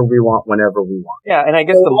whatever we want whenever we want. Yeah. And I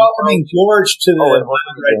guess welcoming George to the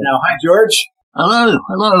right now. Hi, George.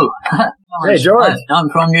 Hello. Hey, George. I'm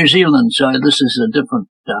from New Zealand, so this is a different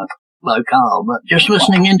locale. But just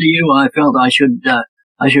listening into you, I felt I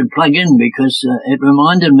should plug in because it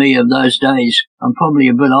reminded me of those days. I'm probably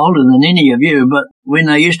a bit older than any of you, but when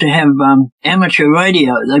they used to have amateur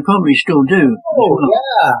radio, they probably still do. Oh,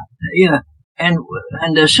 yeah. And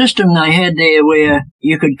the system they had there where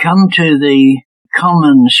you could come to the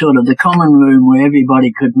common room where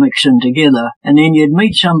everybody could mix in together, and then you'd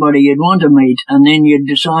meet somebody you'd want to meet, and then you'd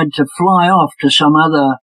decide to fly off to some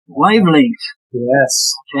other wavelength.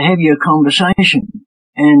 Yes. To have your conversation.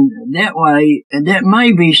 And that way, that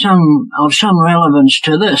may be of some relevance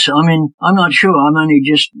to this. I mean, I'm not sure. I'm only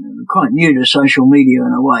just quite new to social media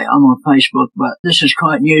in a way. I'm on Facebook, but this is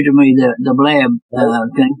quite new to me, the Blab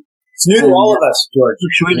thing. It's new to all of us, George.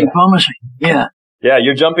 Looks really promising. Yeah. Yeah,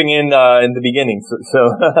 you're jumping in the beginning,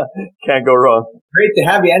 so can't go wrong. Great to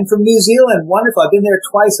have you. And from New Zealand, wonderful. I've been there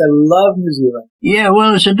twice. I love New Zealand. Yeah,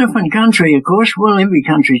 well, it's a different country, of course. Well, every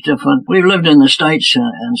country's different. We've lived in the States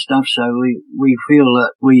and stuff, so we feel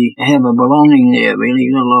that we have a belonging there,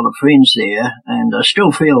 really. Got a lot of friends there, and I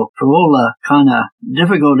still feel, for all the kind of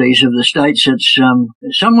difficulties of the States, it's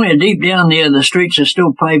somewhere deep down there, the streets are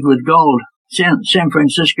still paved with gold. San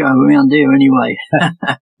Francisco, around there anyway.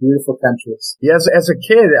 Beautiful countries. Yes, as a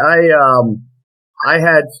kid, I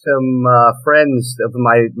had some friends of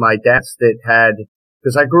my dad's that had,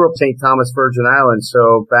 because I grew up St. Thomas, Virgin Islands,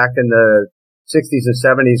 so back in the 60s and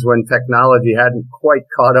 70s when technology hadn't quite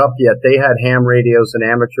caught up yet, they had ham radios and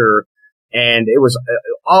amateur, and it was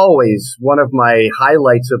always one of my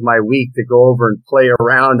highlights of my week to go over and play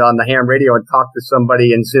around on the ham radio and talk to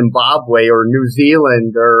somebody in Zimbabwe or New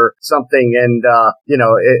Zealand or something, and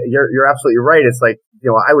you're absolutely right. It's like,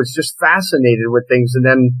 I was just fascinated with things. And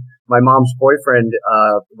then my mom's boyfriend,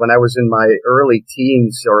 when I was in my early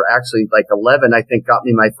teens, or actually like 11, I think, got me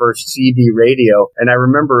my first CB radio. And I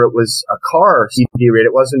remember it was a car CB radio.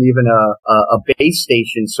 It wasn't even a base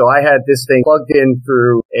station. So I had this thing plugged in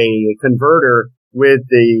through a converter with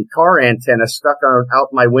the car antenna stuck out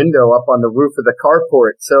my window up on the roof of the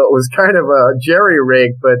carport. So it was kind of a jerry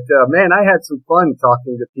rig, but man, I had some fun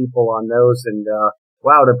talking to people on those, and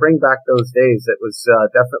wow, to bring back those days, it was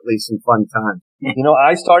definitely some fun time.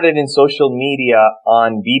 I started in social media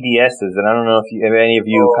on BBSs, and I don't know if any of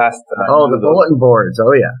you passed. The bulletin boards.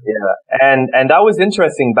 Oh yeah. Yeah. And that was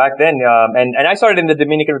interesting back then. And I started in the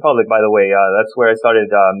Dominican Republic, by the way. That's where I started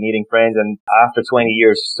meeting friends, and after 20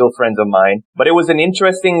 years, still friends of mine. But it was an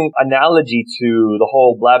interesting analogy to the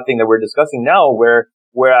whole Blab thing that we're discussing now,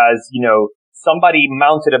 whereas, somebody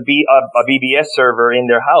mounted a BBS server in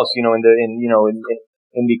their house,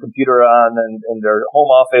 in the computer in their home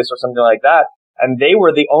office or something like that. And they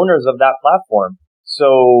were the owners of that platform.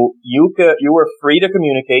 So you were free to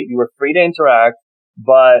communicate, you were free to interact,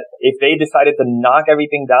 but if they decided to knock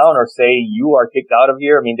everything down or say you are kicked out of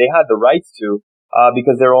here, I mean, they had the rights to,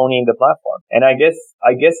 because they're owning the platform. And I guess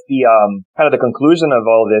the, kind of the conclusion of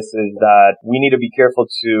all this is that we need to be careful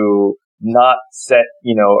to not set,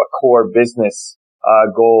 a core business,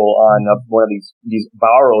 goal on one of these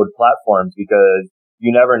borrowed platforms, because you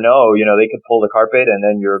never know, they could pull the carpet and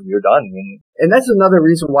then you're done. And that's another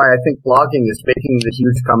reason why I think blogging is making the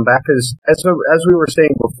huge comeback, because as we were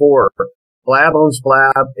saying before, Blab owns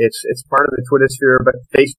Blab. It's part of the Twitter sphere, but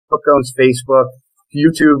Facebook owns Facebook.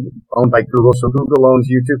 YouTube owned by Google, so Google owns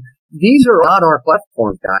YouTube. These are not our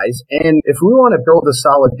platform, guys. And if we want to build a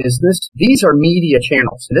solid business, these are media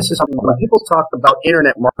channels. And this is something when people talk about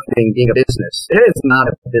internet marketing being a business, it is not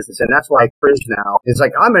a business. And that's why I cringe now. It's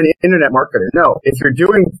like, I'm an internet marketer. No, if you're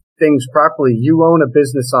doing things properly, you own a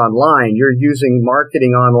business online. You're using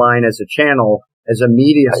marketing online as a channel as a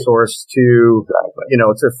media source to,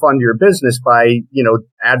 to fund your business by,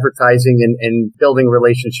 advertising and building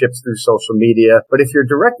relationships through social media. But if you're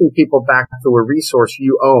directing people back to a resource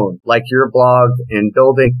you own, like your blog, and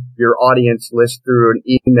building your audience list through an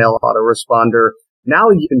email autoresponder, now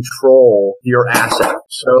you control your asset.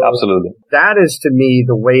 So absolutely, that is to me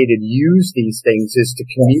the way to use these things, is to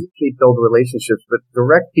communicate, build relationships, but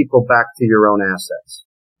direct people back to your own assets.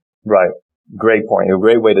 Right. Great point. A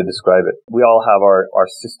great way to describe it. We all have our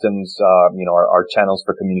systems, our channels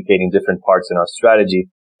for communicating different parts in our strategy.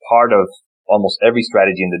 Part of almost every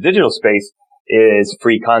strategy in the digital space is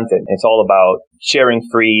free content. It's all about sharing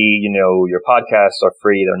free, your podcasts are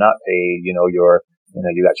free. They're not paid. You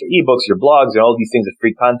got your ebooks, your blogs, and all these things are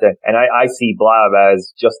free content. And I see Blab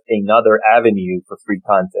as just another avenue for free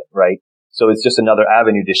content, right? So it's just another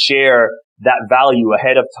avenue to share that value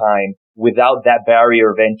ahead of time without that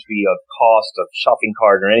barrier of entry of cost of shopping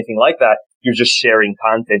cart or anything like that. You're just sharing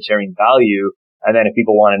content, sharing value. And then if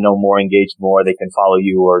people want to know more, engage more, they can follow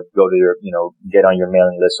you or go to your, get on your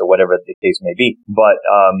mailing list or whatever the case may be. But,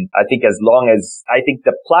 I think I think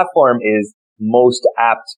the platform is most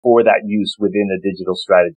apt for that use within a digital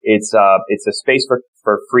strategy. It's a space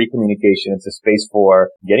for free communication. It's a space for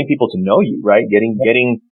getting people to know you, right?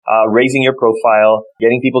 Raising your profile,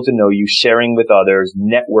 getting people to know you, sharing with others,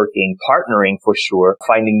 networking, partnering for sure,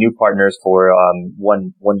 finding new partners for,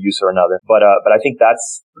 one use or another. But I think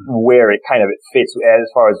that's where it fits as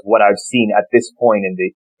far as what I've seen at this point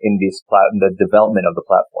in the development of the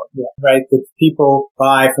platform. Yeah, right. That people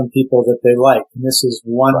buy from people that they like. And this is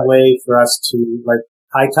one way for us to,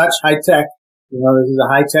 high touch, high tech. This is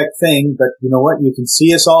a high tech thing, but you know what? You can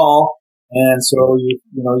see us all. And so you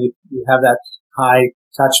have that high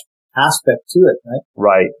touch aspect to it,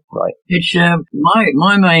 right? Right. It's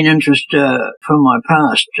my main interest from my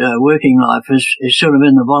past working life is sort of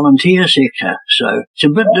in the volunteer sector. So it's a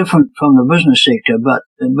bit different from the business sector, but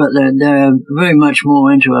they're very much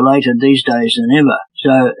more interrelated these days than ever.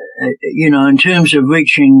 So in terms of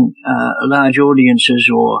reaching large audiences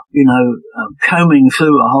or combing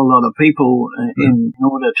through a whole lot of people in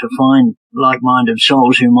order to find like-minded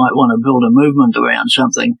souls who might want to build a movement around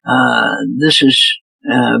something, this is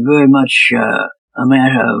very much a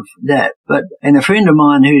matter of that. And a friend of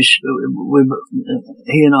mine he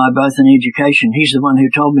and I are both in education, he's the one who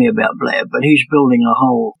told me about Blab, but he's building a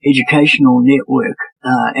whole educational network,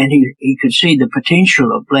 and he could see the potential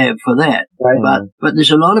of Blab for that. Right. But there's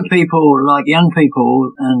a lot of people, like young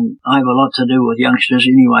people, and I have a lot to do with youngsters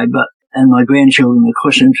anyway, and my grandchildren, of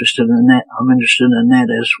course, interested in that. I'm interested in that,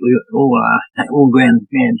 as we all are, all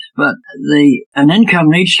grandparents. But an income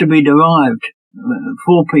needs to be derived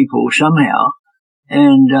for people somehow,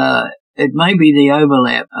 and it may be the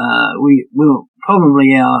overlap. We will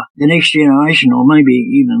probably the next generation, or maybe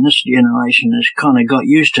even this generation, has kind of got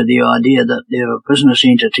used to the idea that they're a business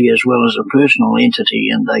entity as well as a personal entity,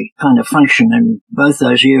 and they kind of function in both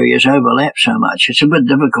those areas overlap so much. It's a bit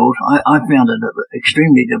difficult. I found it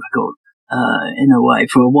extremely difficult in a way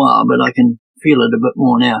for a while, but I can feel it a bit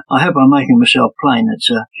more now. I hope I'm making myself plain. It's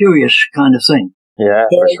a curious kind of thing. Yeah,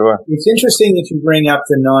 so for sure. It's interesting that you bring up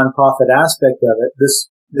the nonprofit aspect of it. This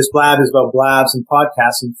Blab is about blabs and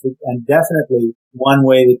podcasting, and definitely one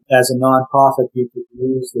way that as a nonprofit you could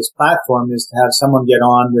use this platform is to have someone get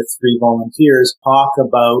on with 3 volunteers, talk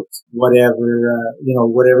about what it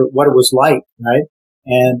was like, right?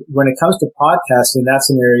 And when it comes to podcasting,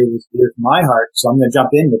 that's an area that's dear to my heart. So I'm going to jump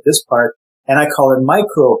in with this part, and I call it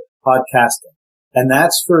micro podcasting. And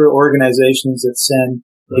that's for organizations that send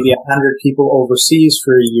maybe 100 people overseas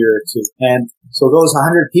for a year or two. And so those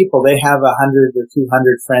 100 people, they have 100 or 200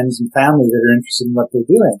 friends and family that are interested in what they're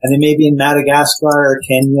doing. And they may be in Madagascar or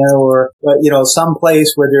Kenya or, some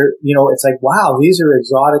place where they're, it's like, wow, these are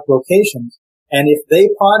exotic locations. And if they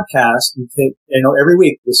podcast and take, every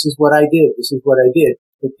week, this is what I did,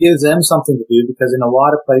 it gives them something to do, because in a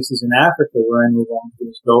lot of places in Africa where I move on to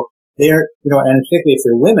go, they're, and particularly if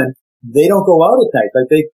they're women, they don't go out at night. Like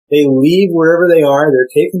they leave wherever they are, they're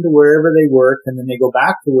taken to wherever they work, and then they go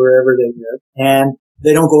back to wherever they live, and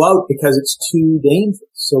they don't go out because it's too dangerous.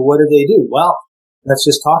 So what do? Well, let's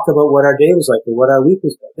just talk about what our day was like or what our week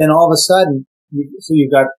was like. Then all of a sudden,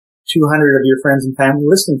 you've got 200 of your friends and family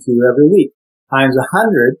listening to you every week. Times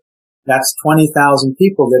 100, that's 20,000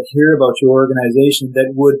 people that hear about your organization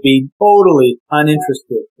that would be totally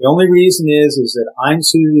uninterested. The only reason is that I'm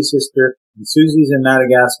Susie's sister, and Susie's in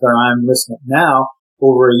Madagascar. I'm listening. Now,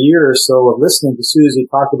 over a year or so of listening to Susie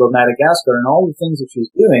talk about Madagascar and all the things that she's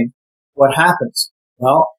doing, what happens?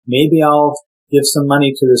 Well, maybe I'll give some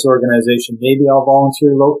money to this organization. Maybe I'll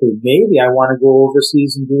volunteer locally. Maybe I want to go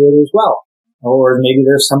overseas and do it as well. or maybe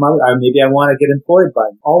there's some other, maybe I want to get employed by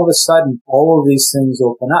them. All of a sudden, all of these things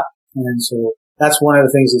open up. And so that's one of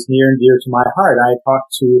the things that's near and dear to my heart. I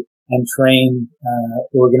talked to and trained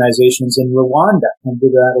organizations in Rwanda and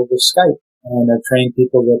did that over Skype. And I've trained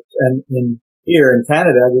people that, and here in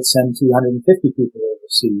Canada, that send 250 people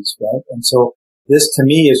overseas, right? And so this to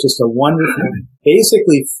me is just a wonderful,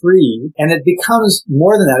 basically free, and it becomes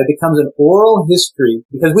more than that. It becomes an oral history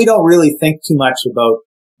because we don't really think too much about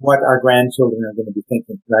what our grandchildren are going to be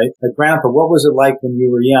thinking, right? Like, Grandpa, what was it like when you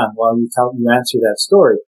were young? Well, you answer that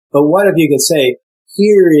story. But what if you could say,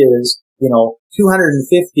 here is,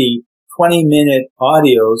 250 20-minute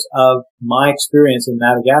audios of my experience in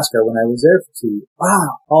Madagascar when I was there for 2 years.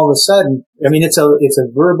 Wow. All of a sudden, I mean, it's a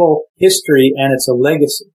verbal history and it's a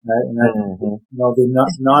legacy, right? And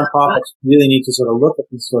the nonprofits really need to sort of look at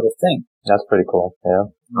this sort of thing. That's pretty cool. Yeah.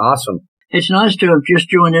 Awesome. It's nice to have just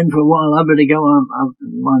joined in for a while. I better go on.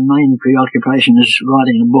 My main preoccupation is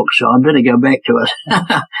writing a book, so I better go back to it.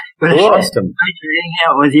 But it's awesome. Nice to hang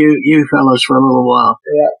out with you fellas for a little while.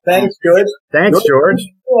 Yeah. Thanks, George. Thanks, George.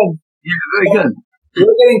 Yeah, very good.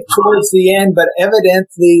 We're getting towards the end, but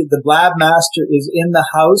evidently the Blab Master is in the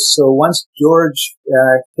house. So once George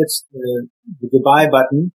hits the goodbye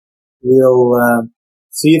button, we'll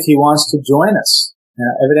see if he wants to join us.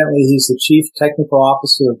 Evidently, he's the Chief Technical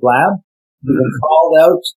Officer of Blab. You've been called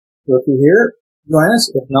out. So if you're here, join us.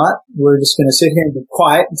 If not, we're just going to sit here and be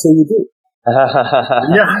quiet until you do.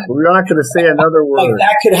 Yeah, we're not going to say another word. Like,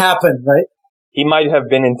 that could happen, right? He might have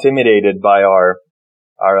been intimidated by our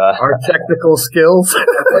technical skills.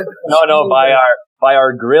 No, by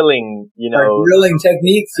our grilling, Our grilling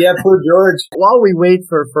techniques. Yeah, poor George. While we wait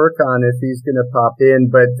for Furkan, if he's going to pop in,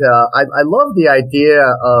 but I love the idea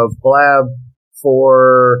of Blab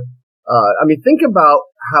for. Think about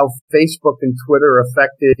how Facebook and Twitter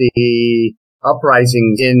affected the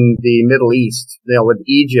uprisings in the Middle East. With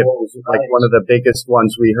Egypt was like one of the biggest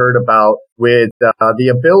ones we heard about, with the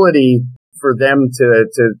ability for them to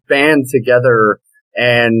band together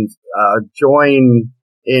and join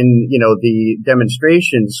in the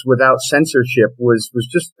demonstrations without censorship was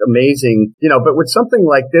just amazing. But with something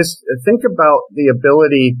like this, think about the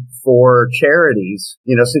ability for charities,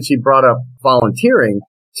 since you brought up volunteering,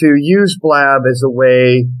 to use Blab as a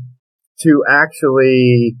way to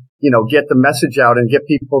actually get the message out and get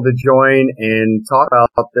people to join and talk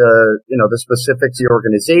about the specifics of the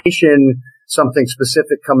organization, something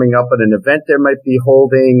specific coming up at an event they might be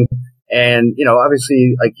holding. And,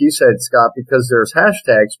 obviously, like you said, Scott, because there's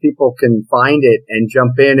hashtags, people can find it and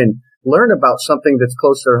jump in and learn about something that's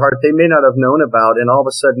close to their heart they may not have known about. And all of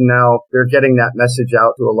a sudden now they're getting that message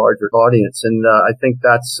out to a larger audience. And I think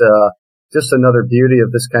that's just another beauty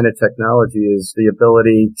of this kind of technology, is the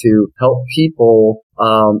ability to help people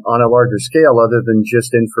on a larger scale other than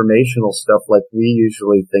just informational stuff like we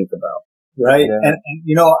usually think about. Right. Yeah. And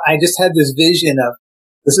I just had this vision of,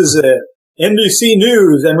 this is a NBC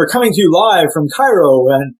News, and we're coming to you live from Cairo,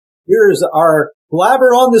 and here's our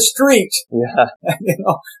blabber on the street. Yeah.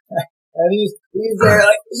 And he's there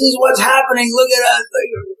like, this is what's happening, look at us.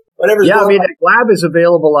 Whatever's going on. Blab is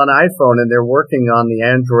available on iPhone, and they're working on the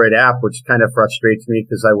Android app, which kind of frustrates me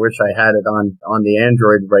because I wish I had it on the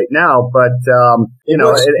Android right now. But it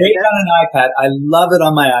works great on an iPad. I love it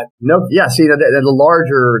on my iPad. No, yeah. See, the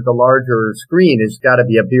larger screen has got to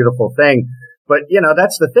be a beautiful thing. But,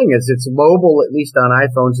 that's the thing, is it's mobile, at least on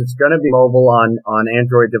iPhones. It's going to be mobile on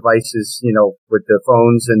Android devices, with the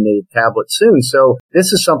phones and the tablets soon. So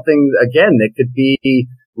this is something, again, that could be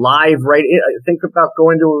live, right? Think about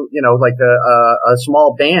going to, like a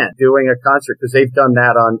small band doing a concert, because they've done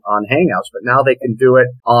that on Hangouts, but now they can do it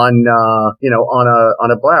on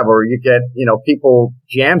a Blab, or you get, people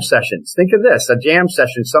jam sessions. Think of this, a jam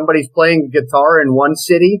session. Somebody's playing guitar in one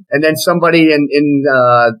city, and then somebody in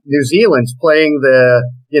New Zealand's playing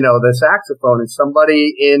the saxophone, and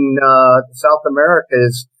somebody in South America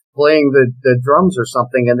is playing the drums or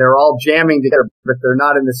something, and they're all jamming together, but they're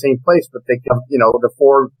not in the same place, but they have, the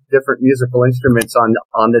 4 different musical instruments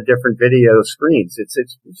on the different video screens. It's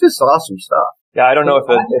just awesome stuff. Yeah, I don't know if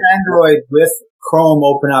Android with Chrome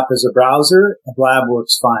open up as a browser, Blab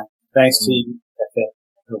works fine. Thanks to you.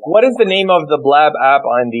 What is the name of the Blab app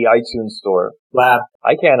on the iTunes store? Blab.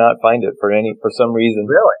 I cannot find it for some reason.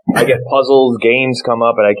 Really? I get puzzles, games come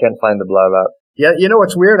up, and I can't find the Blab app. Yeah,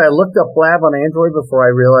 what's weird? I looked up Blab on Android before I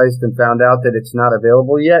realized and found out that it's not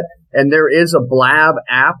available yet. And there is a Blab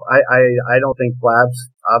app. I don't think Blab's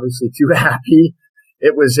obviously too happy.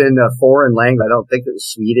 It was in a foreign language. I don't think it was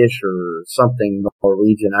Swedish or something,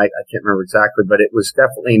 Norwegian. I can't remember exactly, but it was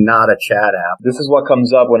definitely not a chat app. This is what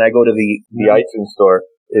comes up when I go to the iTunes store.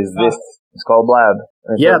 is this. It's called Blab.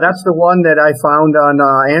 Yeah, that's the one that I found on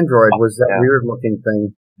Android, was that weird looking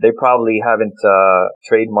thing. They probably haven't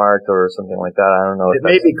trademarked or something like that. I don't know. It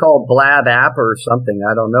may be called Blab app or something.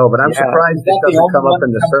 I don't know, but I'm surprised it doesn't come up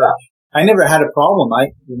in the search. I never had a problem.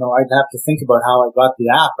 I'd have to think about how I got the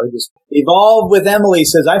app. I just evolved with Emily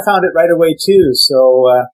says I found it right away too. So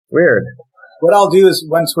weird. What I'll do is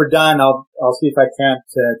once we're done, I'll see if I can't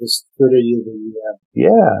just Twitter you the.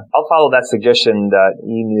 I'll follow that suggestion that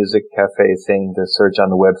eMusic Cafe is saying to search on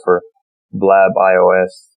the web for Blab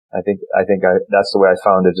iOS. I think that's the way I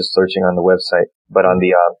found it, just searching on the website. But on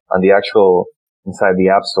the actual inside the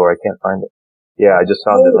App Store, I can't find it. Yeah, I just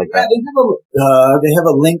found it like that. They have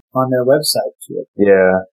a link on their website to it.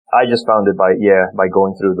 Yeah, I just found it by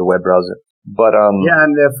going through the web browser. But yeah,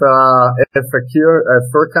 and if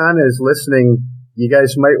Furkan is listening, you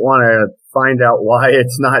guys might want to find out why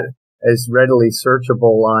it's not as readily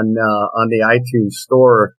searchable on the iTunes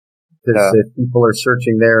store, because if people are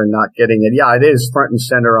searching there and not getting it, it is front and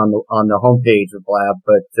center on the homepage of Blab.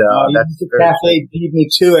 But that's the cafe beat me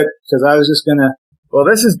to it because I was just gonna. Well,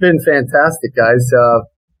 this has been fantastic, guys.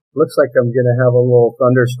 Looks like I'm gonna have a little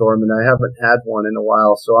thunderstorm, and I haven't had one in a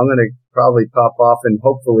while, so I'm gonna probably pop off, and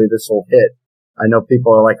hopefully this will hit. I know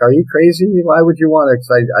people are like, "Are you crazy? Why would you want to?"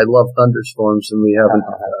 Because I love thunderstorms, and we haven't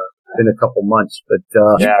been a couple months. But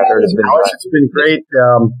I heard it's been great.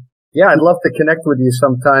 I'd love to connect with you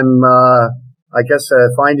sometime. I guess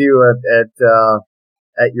find you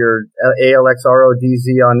at your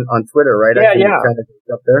ALXRODZ on Twitter, right? Kind of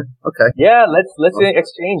up there. Okay. Yeah, let's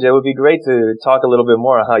exchange. It would be great to talk a little bit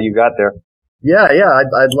more on how you got there. Yeah,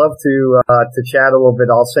 I'd love to chat a little bit.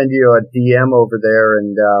 I'll send you a DM over there,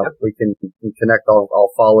 and we can connect.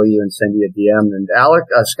 I'll follow you and send you a DM. And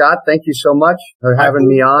Scott, thank you so much for having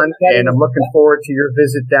me on, and I'm looking forward to your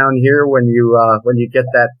visit down here when you get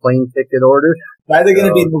that plane ticket ordered. It's either going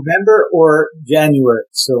to be November or January,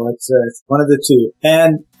 so it's one of the two.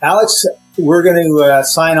 And Alex, we're going to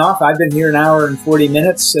sign off. I've been here an hour and 40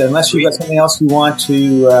 minutes. Unless you've got something else you want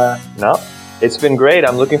to. No. It's been great.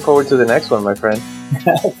 I'm looking forward to the next one, my friend.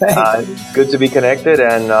 Thanks. It's good to be connected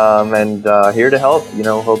and here to help.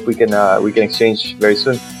 Hope we can exchange very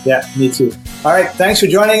soon. Yeah, me too. All right. Thanks for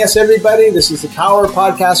joining us, everybody. This is the Power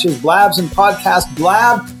Podcasters Blabs and Podcast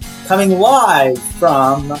Blab coming live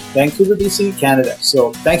from Vancouver, BC, Canada.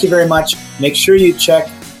 So thank you very much. Make sure you check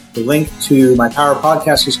the link to my Power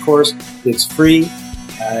Podcasters course. It's free.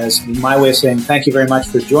 As my way of saying thank you very much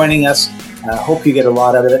for joining us. Hope you get a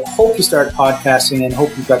lot out of it. Hope you start podcasting, and hope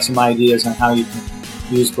you've got some ideas on how you can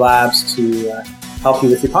use Blabs to help you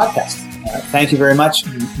with your podcast. Thank you very much.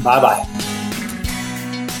 Bye-bye.